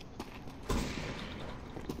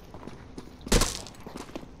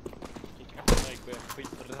 Quelqu'un peut avec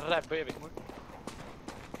rapper avec moi.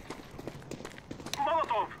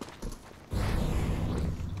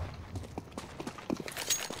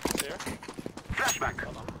 Clear? Flashback!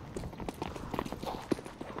 Oh non.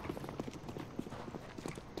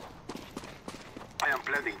 I am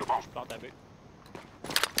planting the bomb. Je plante la B.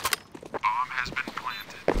 Bomb has been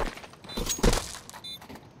planted.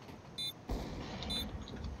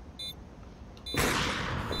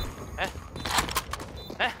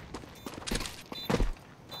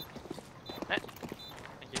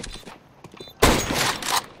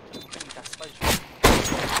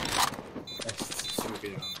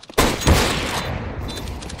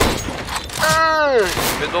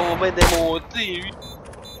 Mais donc, on va démonter, lui.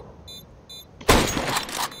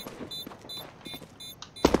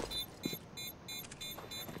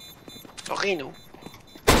 Torino.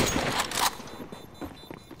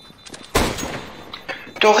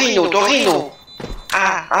 Torino.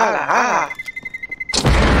 Ah.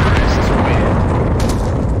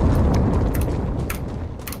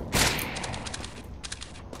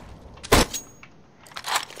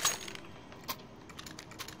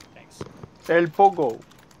 Thanks. El Pogo.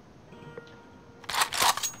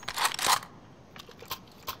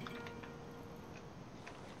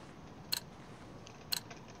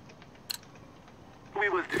 We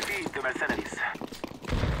will defeat the mercenaries.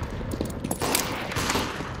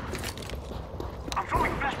 I'm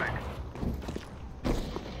throwing flashback.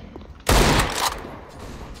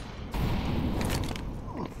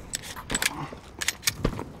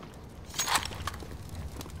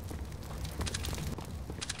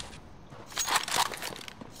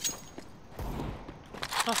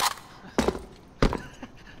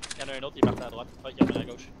 Il y en a un autre, il est parti à droite. Ah, il y en a un à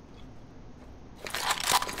gauche.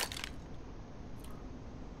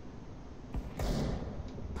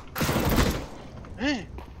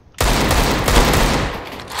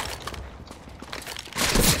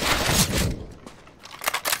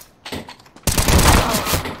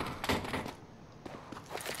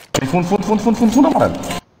 Fundo, amarelo.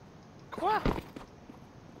 Quoi?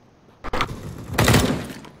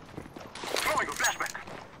 Throwing a flashback.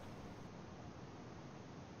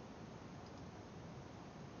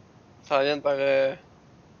 Ça vient par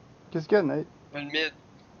Qu'est-ce qu'il y a, Nate? le mid.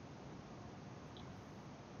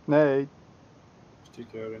 Nate, J'étais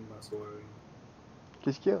écœuré de ma soirée.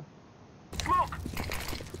 qu'est-ce qu'il y a? Smoke.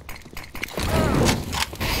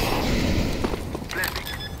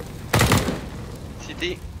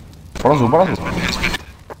 Cité. Balance.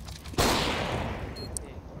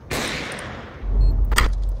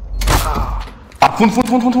 Ah,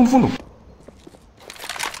 fundo.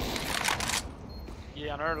 Il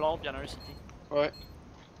y en a un long, puis il y en a un cité. Ouais.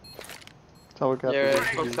 Ça va Il y a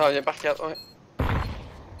je crois que ça vient par 4, ouais.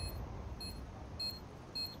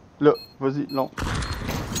 Là, vas-y, long.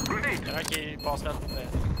 Il y en a un qui passerait.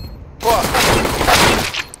 Quoi?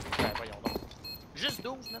 Ben voyons donc. Juste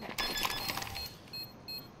 12, même.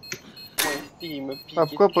 Ouais, il m'a piqué. Ah,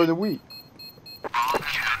 pourquoi pas de oui? Parce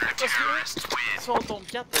que si on tombe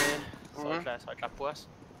 4, ça va être la poisse.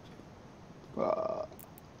 Ah.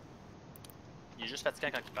 Il est juste fatiguant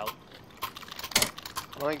quand il parle.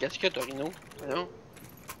 Ouais, qu'est-ce que Torino? Voyons.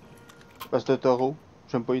 Parce que c'est un taureau.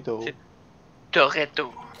 J'aime pas les taureaux. C'est-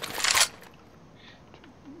 Toretto.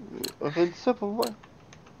 Redis ça pour voir.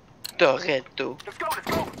 Toretto. Let's go.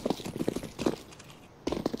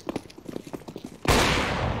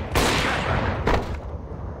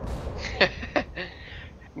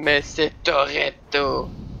 Mais c'est Toretto.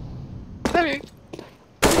 Salut.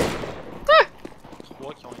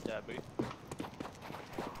 3 qui ont été AB.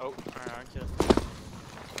 Oh, un qui reste.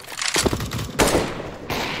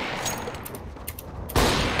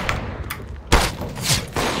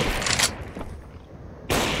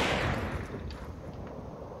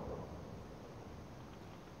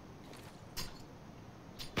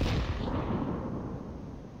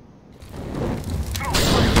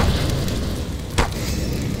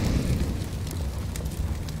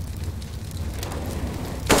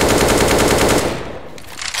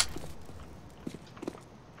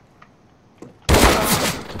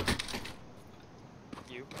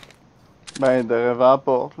 Ben, devant la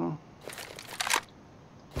porte, là.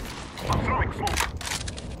 I'm throwing smoke.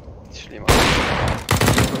 Je l'ai I'm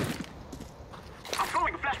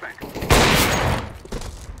throwing a flashback.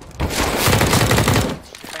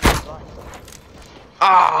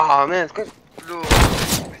 Ah, man, c'est quoi? Là.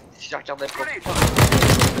 Si je regardais pas.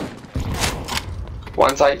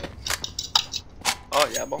 One side. Ah,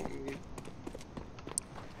 il y a bon.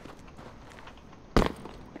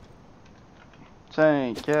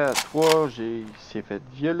 5, 4, 3, j'ai... s'est fait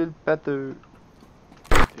violer le pâteux.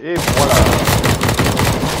 Et voilà.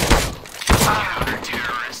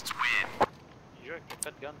 Il joue avec le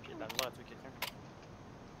pet gun, puis il a l'air à tuer quelqu'un.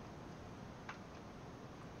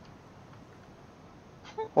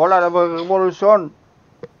 Voilà la révolution.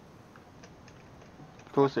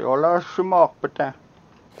 Toi c'est, oh là, je suis mort, putain.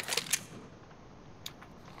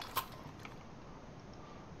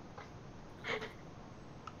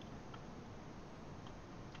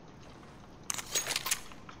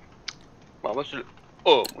 On va sur le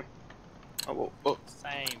A, oui. On va au A.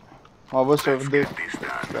 Same. On va sur D.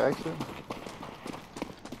 C'est correct, ça?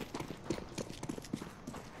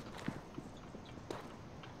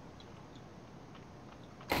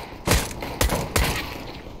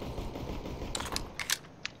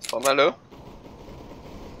 C'est pas mal là.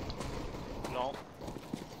 Non.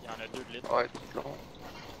 Il y en a 2 de litres. Ouais, tout long.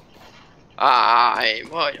 Ah, hey,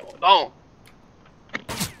 voyons donc.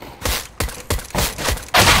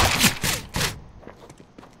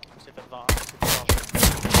 C'est fait vendre.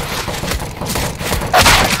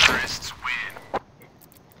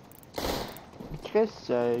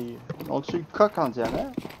 Chris, ont-tu le coq en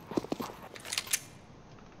diamant?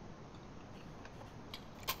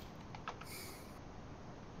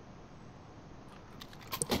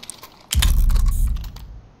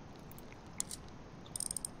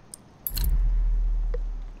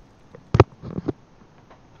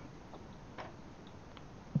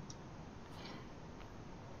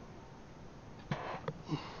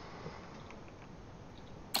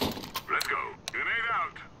 Let's go. Grenade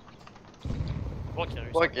out. Pas qu'il a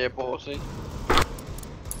réussi. Pas qu'il est passé.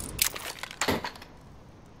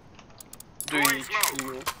 Deux HQ.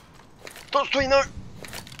 Touche-toi une heure!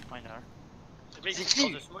 Ouais, il y en a un. C'est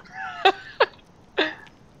qui?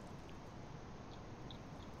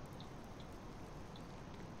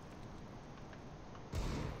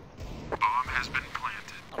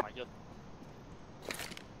 Oh my god.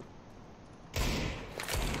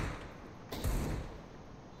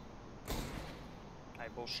 Hey,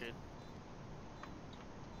 bullshit.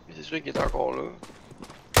 Mais c'est sûr qu'il est encore là.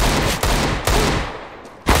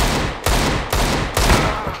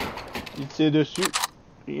 Il tire dessus.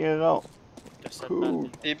 Rond. Cool.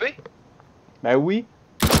 T'es B? Ben oui.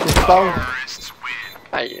 Qu'est-ce qui se passe?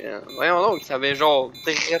 Hey, voyons donc, ça avait genre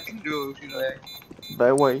direct là.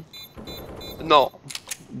 Ben ouais. Non.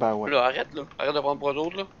 Ben ouais. Là, arrête là. Arrête de prendre pour eux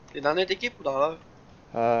autres là. T'es dans notre équipe ou dans leur?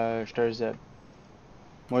 J'étais un Z.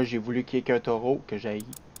 Moi, j'ai voulu kick un taureau que j'ai.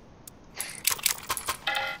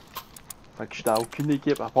 Fait que je suis dans aucune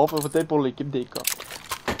équipe. À part peut-être pour l'équipe des cas.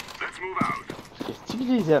 Qu'est-ce que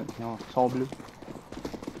je les aime? Non, ils sont bleus.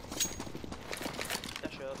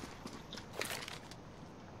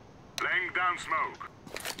 Laying down smoke.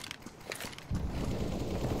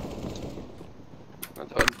 Ça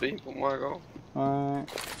va être B pour moi encore. Ouais.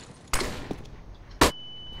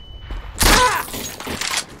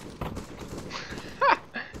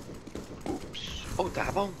 Oups. Oh, t'as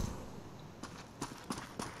la bombe.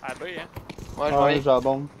 Ah, ben, hein. Ouais, je vois. Ouais, j'ai la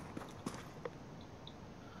bombe.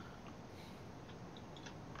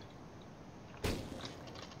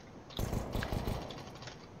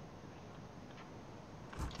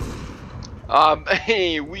 Ah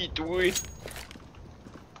ben oui, toi.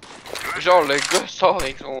 Genre le gars sort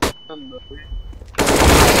avec son...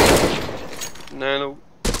 Non, non.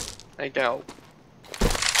 Avec un haut.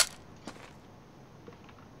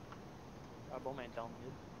 Ah bon, mais down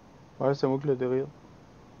mid. Ouais, c'est moi qui l'ai derrière.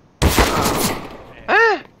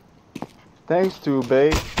 Hein? Thanks to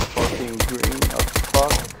Bay, fucking green as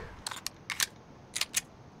fuck.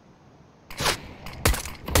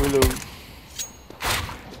 Willow.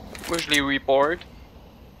 Moi je les report.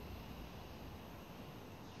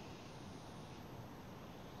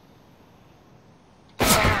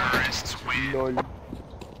 Lol.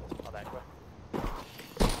 Ah ben quoi?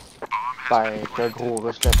 Ben, qu'un gros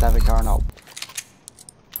rush là avec un arbre.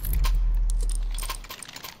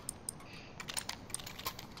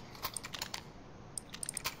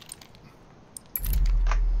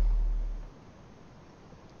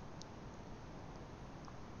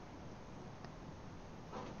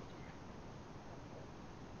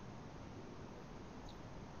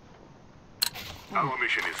 Our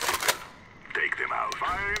mission is simple. Take them out.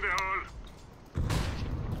 Fire in the hole.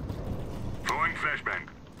 Throwing flashbang.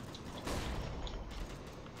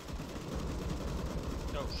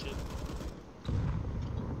 Oh shit.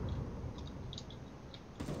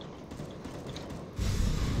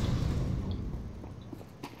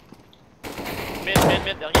 Mid,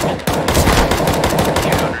 derrière mid.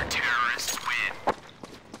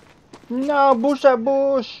 Non, bouche à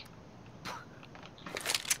bouche!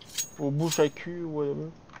 Ou bouche à cul, ou whatever.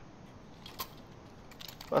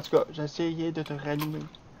 En tout cas, j'essayais de te rallumer.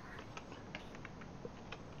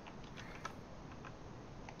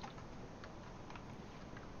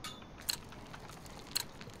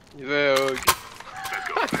 Il veut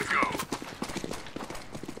Let's go.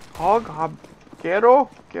 Hog, Kero,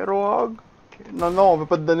 Hog. Non, non, on veut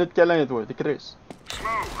pas te donner de câlin, toi, t'es Chris.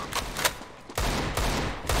 Smoke.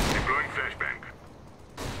 Deploying flashbang.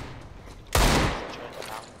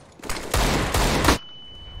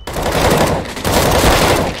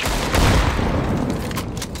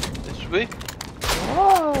 T'es tué?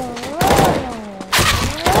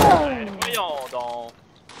 Voyons donc.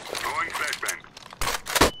 Throwing flashbang.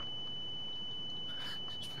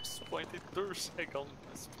 Je me suis pointé 2 secondes.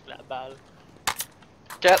 Je me suis pris la balle.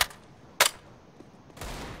 4.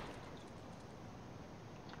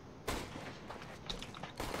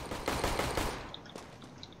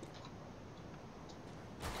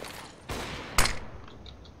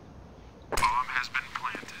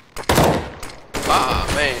 Ah,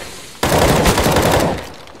 man.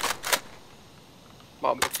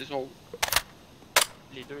 Bon, ben, c'est son.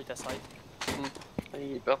 Les deux étaient safe.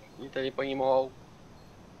 Il est parti. Il est allé pogner mon haut.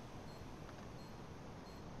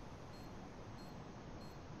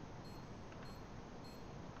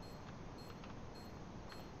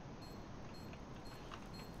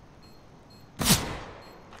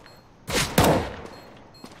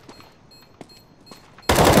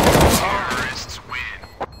 Terrorists win.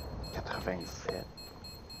 87.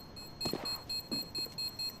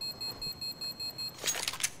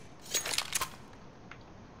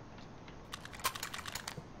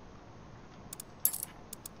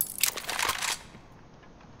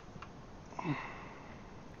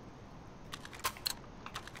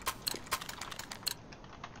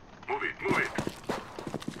 Move it, move it.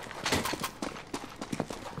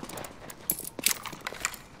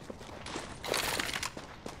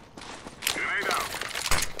 Grenade out.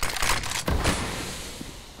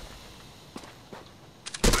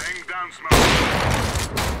 Laying down smoke.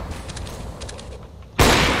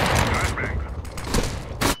 Flashbang.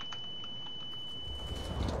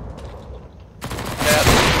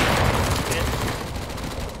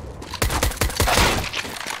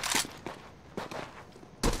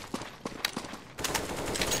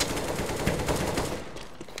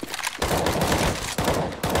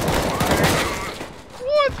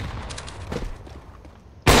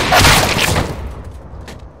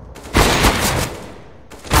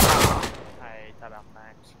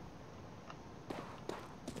 Tabarnak.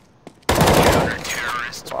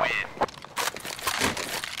 Wow.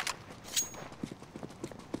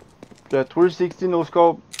 Le 360 no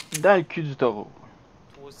scope dans le cul du taureau.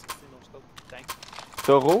 360 no scope. Thanks.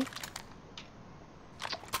 Taureau?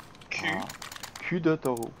 Q. Ah. Cul de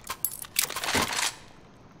taureau.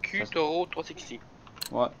 Q taureau 360.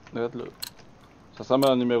 Ouais, regarde là. Ça ressemble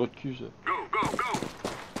à un numéro de cul, ça. Go, go, go!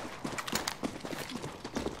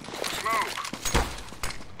 Smoke!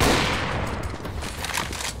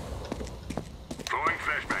 Throwing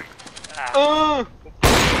flashbang. Oh!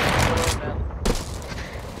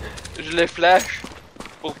 Je les flash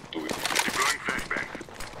pour toi. Deploying flashbang.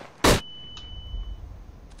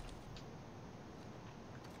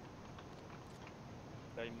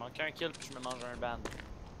 Là, il me manque un kill puis je me mange un ban.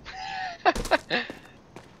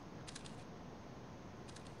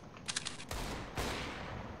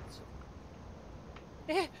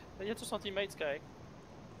 Eh! Il y a tous son teammate, c'est correct.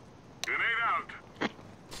 Grenade out!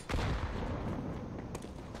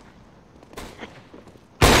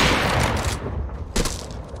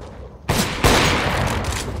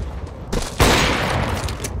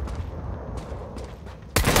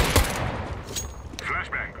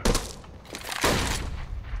 Flashbang.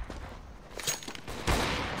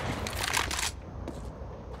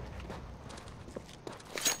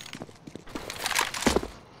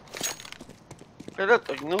 Mais là,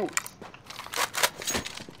 t'as une autre.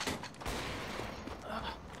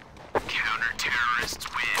 Counter-terrorists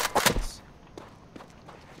win.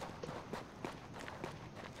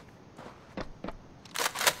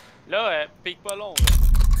 Là, pique pas long,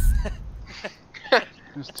 là.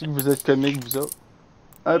 C'est-tu que vous êtes comiques, vous autres?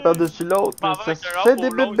 Un par-dessus l'autre, M'en ça vais se avec un fait round des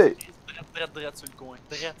pour l'autre, bébés. Drette sur le coin.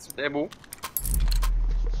 Drette sur le C'est beau.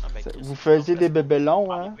 Ah, ben, Ça- Chris, Vous faisiez des bébés longs,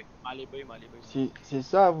 M'en hein? les B, m'en les B. C'est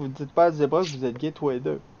ça, vous dites pas à Zebra que vous êtes gay tous les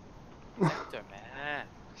deux. Exactement.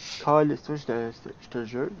 Ah, laisse ça, je te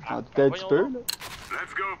jure, j'en doutais un petit peu, là.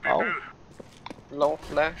 Let's go, Oh. people. Long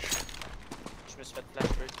flash. Je me suis fait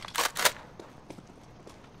flashback.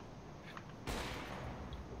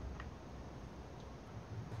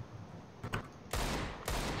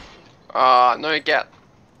 Ah, non, un 4.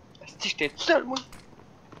 Si j'étais tout seul, moi.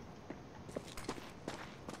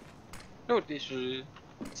 Là, t'es sur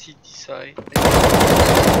petit side.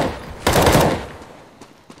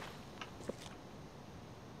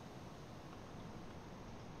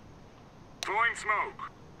 Throwing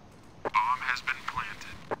smoke. Bomb has been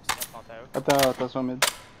planted. C'est un pantalon. Attends, attention, mid.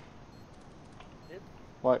 Mid?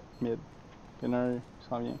 Ouais, mid. Il y en a un qui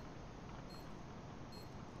s'en vient.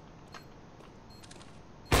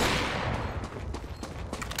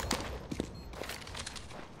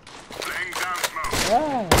 Laying down smoke.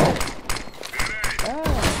 Ah!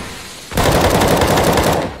 Grenade.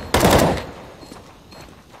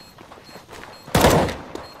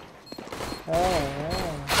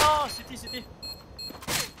 Ah! Oh, City.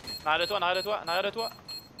 En arrière de toi, en arrière de toi, en arrière de toi.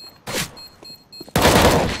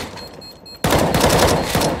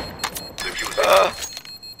 Diffusing.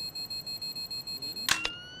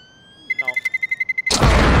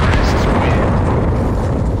 Non.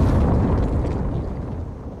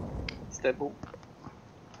 C'était beau.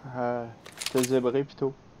 C'était zébré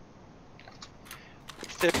plutôt.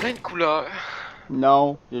 C'était plein de couleurs.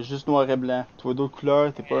 Non, il y a juste noir et blanc. Tu vois d'autres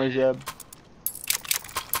couleurs, t'es pas un zèbre.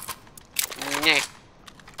 Nien.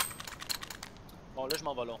 Bon, là, je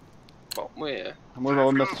m'en vais long. Bon, moi, Moi, je vais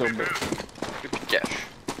me masturber. j'ai plus de cash.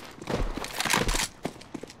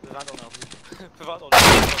 Devant ton ordi. Devant ton ordi.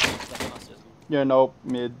 Il y a un autre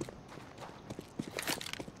mid.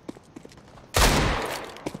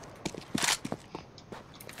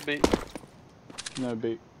 B. Il y a un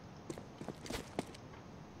B.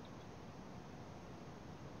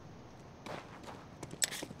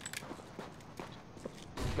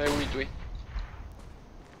 Ben oui, toi.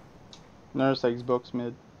 Il y en a un sur Xbox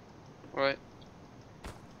mid. Ouais.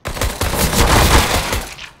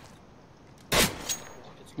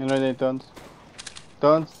 Il y en a un des tons.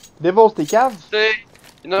 Tons. Devils, t'es cave? C'est.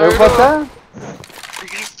 Il y en a T'as un pas là. tant? C'est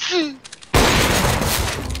Christy.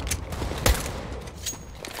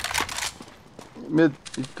 Mid,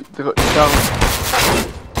 il charge.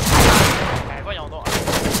 Ben, voyons donc.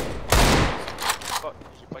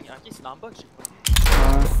 J'ai pas gagné. Ok, c'est dans le bas que j'ai pas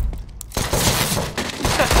gagné.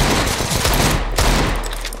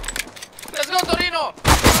 Let's go, Torino!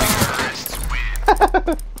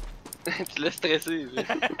 Tu l'as stressé, là.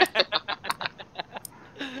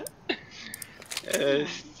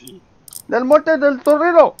 Si. Del Monte del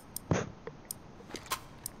Torino!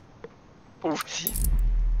 Pauvre petit.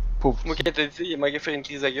 Pauvre Moi, petit. quand t'as dit, il manquait faire une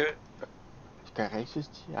crise de gueule. C'est correct, ça,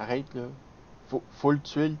 arrête là. Faut le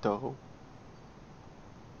tuer le taureau.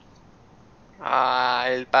 Ah,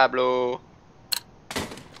 El Pablo.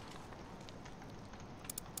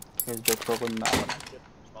 Qu'est-ce de taureau de merde.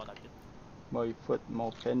 Je m'en appuie. Moi, il fout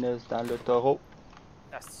mon pénis dans le taureau.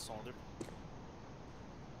 Ah, c'est son deux.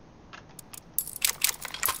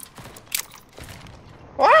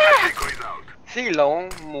 C'est long,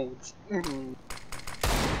 maudit.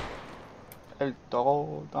 Le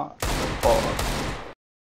taureau dans le port.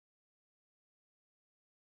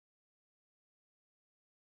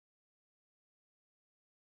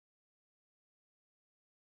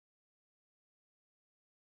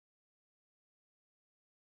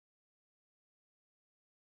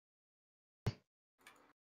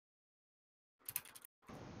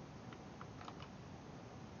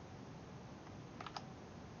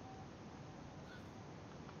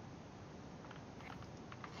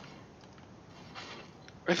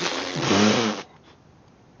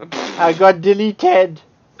 I got deleted.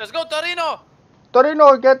 Let's go, Torino!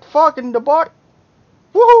 Torino, get fucking the boy.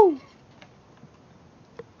 Woohoo!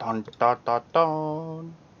 Dun dun dun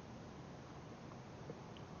dun.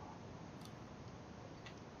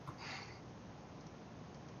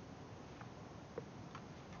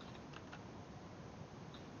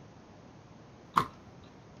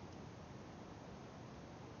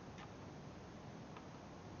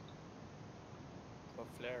 Pas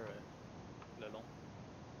flair le long.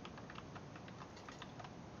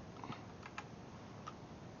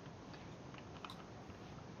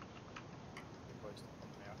 Les boys sont pas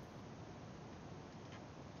meilleurs.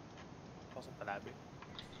 Je pense qu'on peut la B.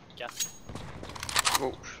 4.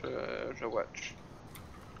 Oh, je watch.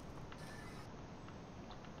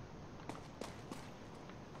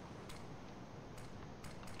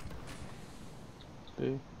 B.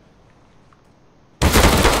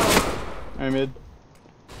 Un mid.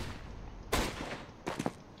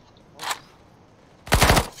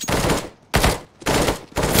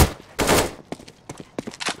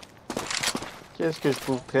 Qu'est-ce que je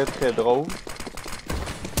trouve très très drôle,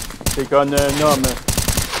 c'est qu'on a un homme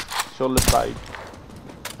sur le side.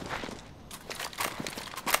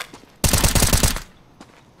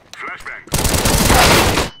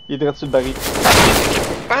 Il est direct sur le baril.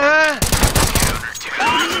 Ah!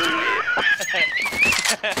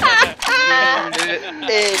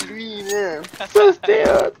 Eh, lui, man! Ça c'était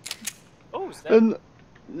hot! Oh,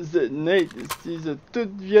 c'est Nate, ils ont tout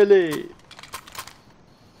violé.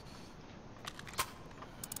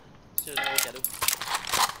 c'est un nouveau cadeau.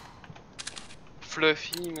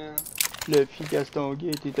 Fluffy, man. Fluffy Gaston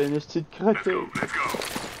Gay, t'es un hostie de crotté.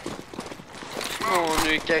 On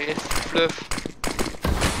lui caresse Fluff.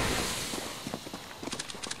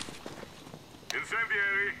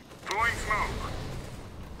 Incendiary. Throwing smoke.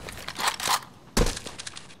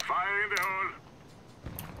 Fire in the hole.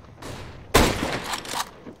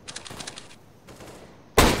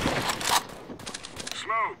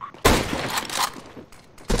 Smoke.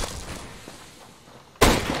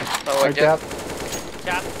 Ça va, Un 4.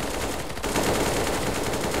 4.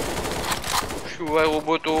 Je suis ouvert au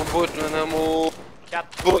bout, mon amour.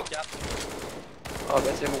 4. Bout. 4. Ah,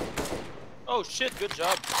 ben c'est bon. Oh shit, good job.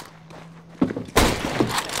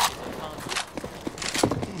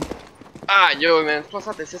 Ah, yo, man.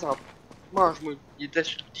 66 en. Mange-moi. Il était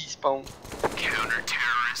sur le despawn.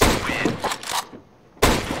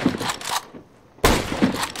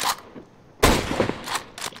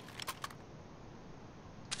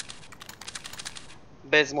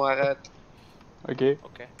 Baise-moi, arrête. Ok.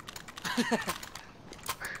 Ok.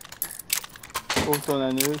 Ouvre ton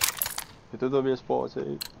anus. Et tout va bien se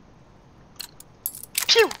passer.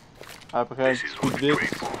 Piou! Après un petit coup de vis.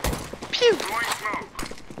 Piou! Throwing smoke.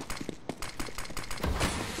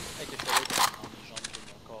 Hey, que je t'avais dans les jambes de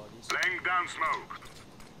mon calice. Laying down smoke.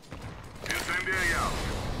 Incendiary out.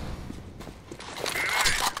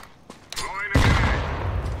 Grenade. Throwing a grenade.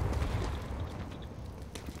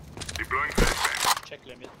 Deploying flashbang. Check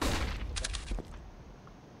le mid.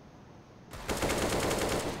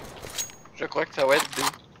 Je crois que ça va être B.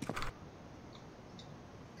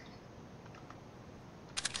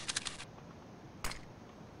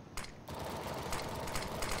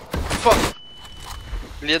 Fuck!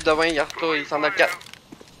 Litre de 20, il retourne, il s'en a 4.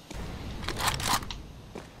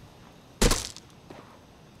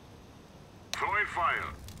 Throwing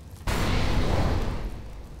fire.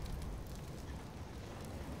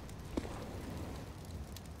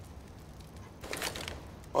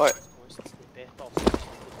 Ouais. Ouais, c'est épais. Non, c'est épais.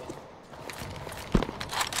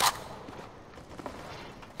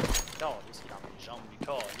 Calice, il est dans mes jambes, lui,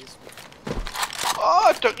 calice.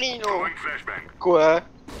 Oh, Torino! Throwing flashbang. Quoi?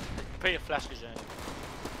 Pire flash que j'ai.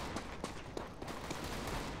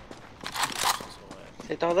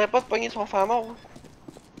 T'attendrais pas de pogner son femme mort?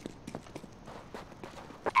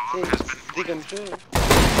 C'est une petite idée comme ça. Hein.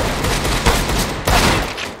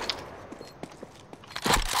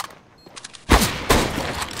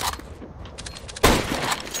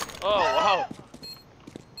 Oh, wow!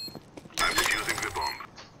 I'm defusing the bomb.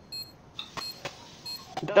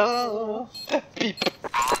 Dans la pipe.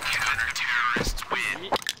 Counter-terrorists win.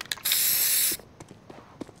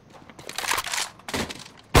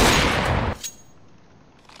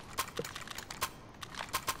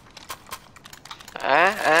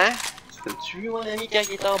 Hein? Tu peux me tuer, mon ami, quand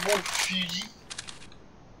il est en bon fusil?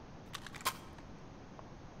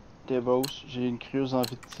 Devos, j'ai une curieuse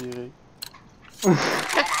envie de tirer. Laying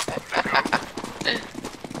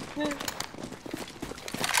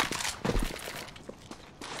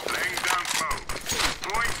down smoke.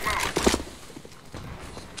 Throwing smoke.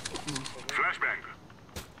 Flashbang.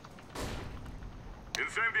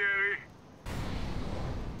 Incendiary.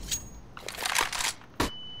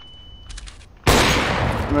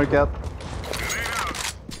 Un 4. Grenade out.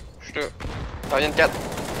 Je te. Ça vient de 4.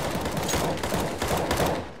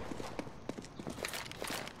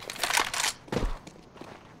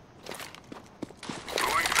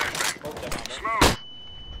 Throwing flashbang. Smoke.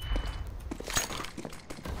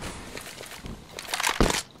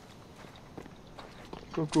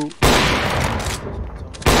 Coucou.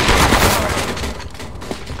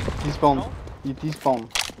 Il spawn. Il despawn.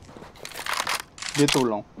 Bientôt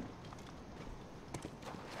long.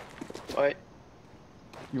 Ouais.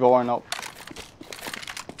 Il va y avoir un autre.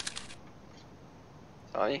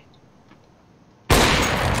 Ça rien.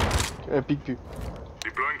 Pique plus.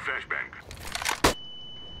 Deploying flashbang.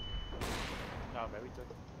 Ah, ben oui, toi.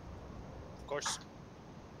 Of course.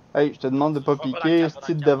 Hey, je te demande de pas Va dans le piquer. cadre, va dans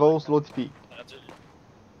Style le cadre, Devos, va dans le l'autre il pique. cadre.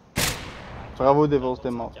 Bravo Devos,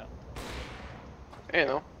 t'es mort. Eh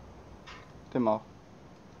non. T'es mort.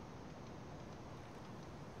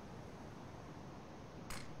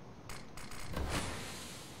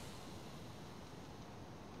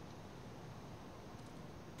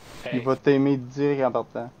 Hey. Il va t'aimer direct en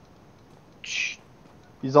partant. Chut.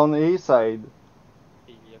 Ils ont A-side.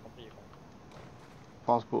 Il a compris, il a compris. Je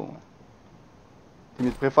pense pas, moi. T'es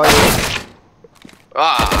mieux de préférer.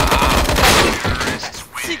 Ah!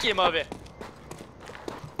 C'est qui est mauvais.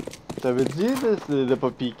 T'avais dit de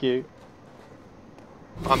pas piquer.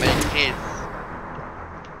 Oh, mais Chris.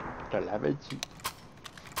 Je te l'avais dit.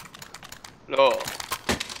 Là.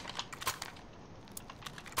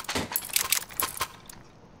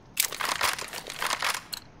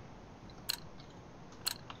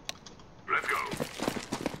 Let's go.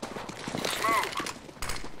 Smoke.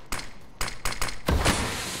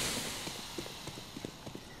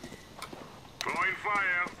 Throwing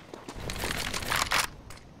fire.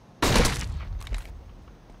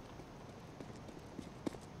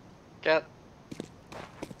 Quatre.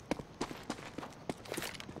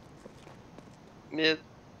 Mid.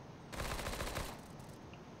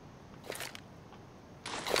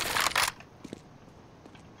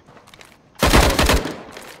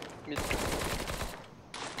 Mid.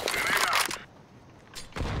 Grenade out.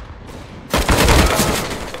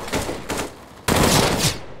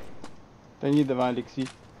 Panier devant Alexis.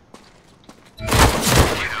 Let's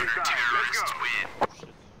go.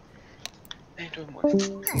 Hey, toi, moi.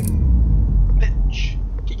 Bitch.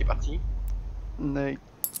 Qui est parti? Nate.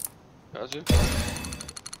 Vas-y.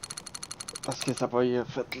 Parce que ça va y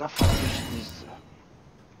fait la fois que je dis ça.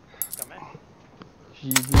 Comment? J'ai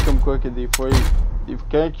dit comme quoi que des fois,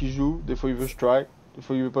 quand il joue, des fois il veut strike, des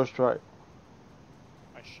fois il veut pas strike.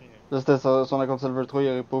 Ouais, je sais. Là c'était son account server 3, il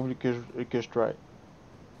aurait pas voulu que je strike.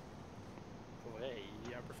 Pour vrai,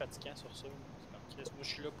 il est un peu fatigant sur ça. C'est comme Chris. Moi, je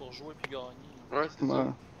suis là pour jouer puis gagner. Ouais, c'est Ouais.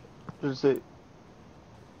 ça. Je le sais. De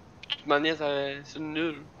toute manière, c'est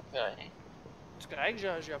nul. Ouais. C'est correct,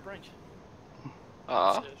 j'ai un prank.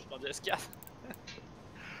 Ah. Je suis rendu S4.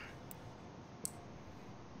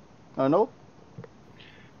 Un autre?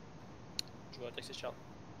 Je vais texter Charles.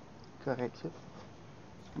 Correct ça.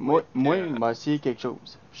 Moi, il m'a essayé quelque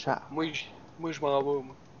chose. Ciao. Moi, je m'en vais,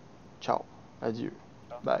 moi. Ciao. Adieu.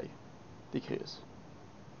 Ciao. Bye. T'es Chris.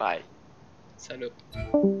 Bye. Salut.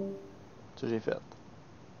 Ça j'ai fait.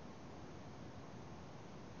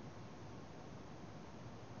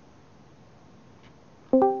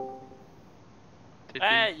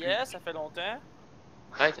 Hey, yes, ça fait longtemps.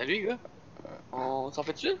 Hey, salut, gars. On s'en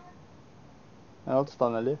fait-tu? Alors tu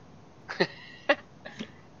t'en allais?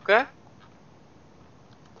 Quoi?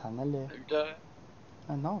 T'en allais. Salut, toi.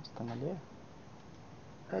 Ah non, tu t'en allais.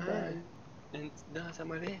 Bye bye. Une petite danse à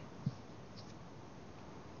mollet.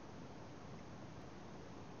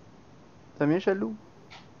 T'as bien jaloux?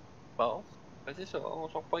 Bon. Ben, c'est ça, on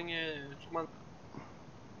s'en repogne sûrement.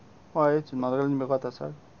 Ouais, tu demanderas le numéro à ta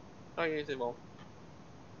soeur. Ok, c'est bon.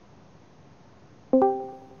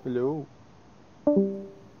 Hello.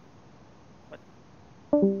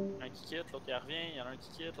 Un qui quitte, l'autre il revient, il y en a un qui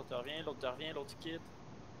quitte, l'autre il revient, l'autre il revient, l'autre il quitte.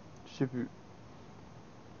 Je sais plus.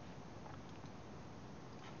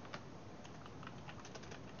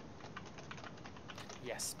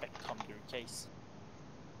 Yes, Spectrum 2 case.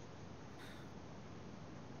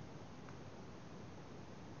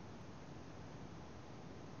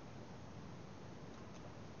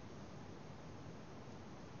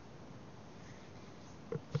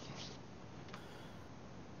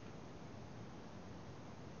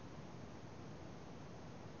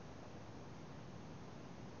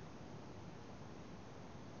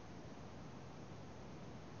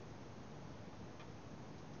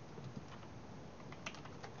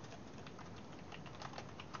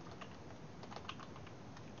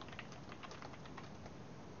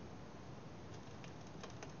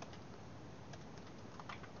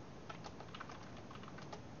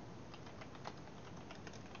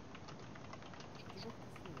 J'ai toujours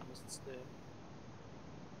pas fini mon esti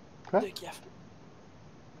Quoi? de café.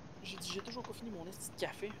 J'ai dit j'ai toujours pas fini mon esti de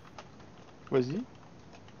café. Vas-y.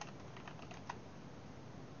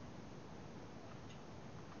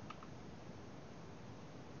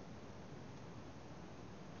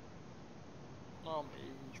 Non mais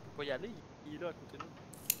je peux pas y aller, il est là à côté de nous.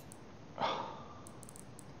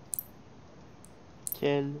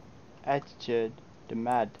 Quelle attitude de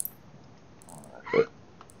mad.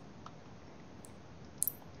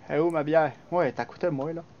 Hey, où ma bière? Ouais, t'as coûté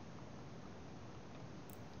moi là.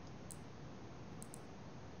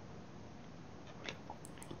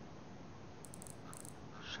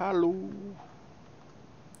 Chalou.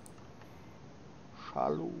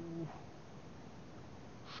 Chalou.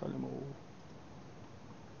 Chalumeau.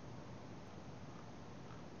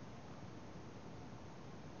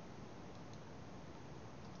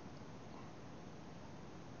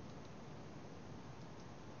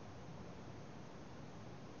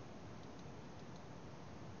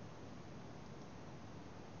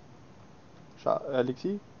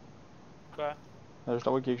 Alexis? Quoi? Je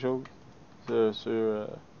t'envoie quelque chose.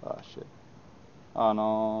 Ah shit. Ah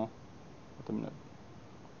non. Attends une minute.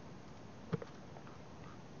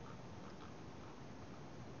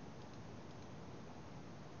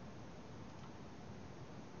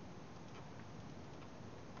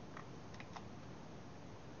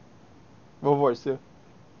 Va voir ça. Ça.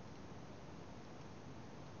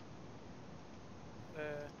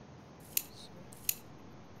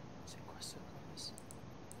 C'est quoi ça, Colis?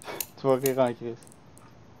 Tu vas rire en crise.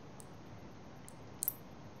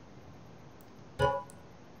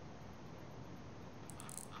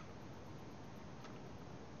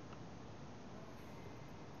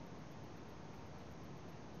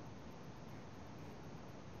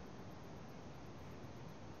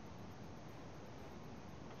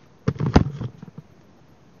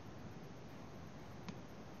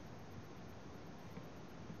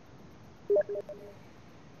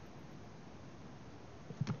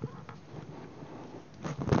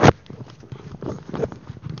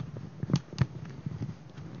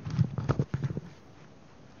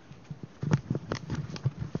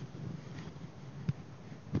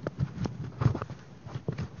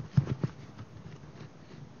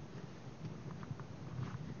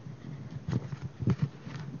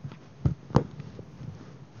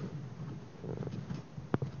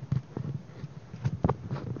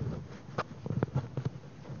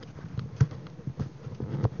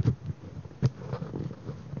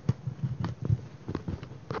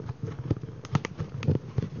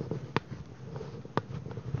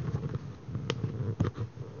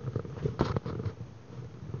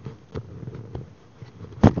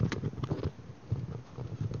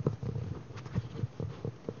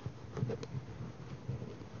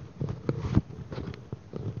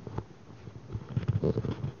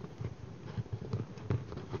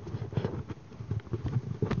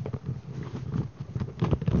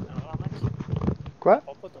 Alors, Mac, Quoi?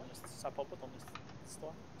 ça part pas ton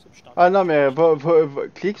histoire. Ça, puis je suis en train Ah de non, mais cracher.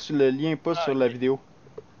 clique sur le lien, pas Ah, sur la ok. vidéo.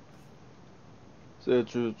 Tu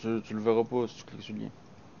le verras pas si tu cliques sur le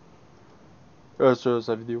lien. Sur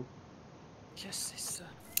sa vidéo. Qu'est-ce que c'est ça?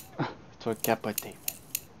 Tu vas capoter, man.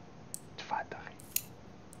 Tu vas adorer.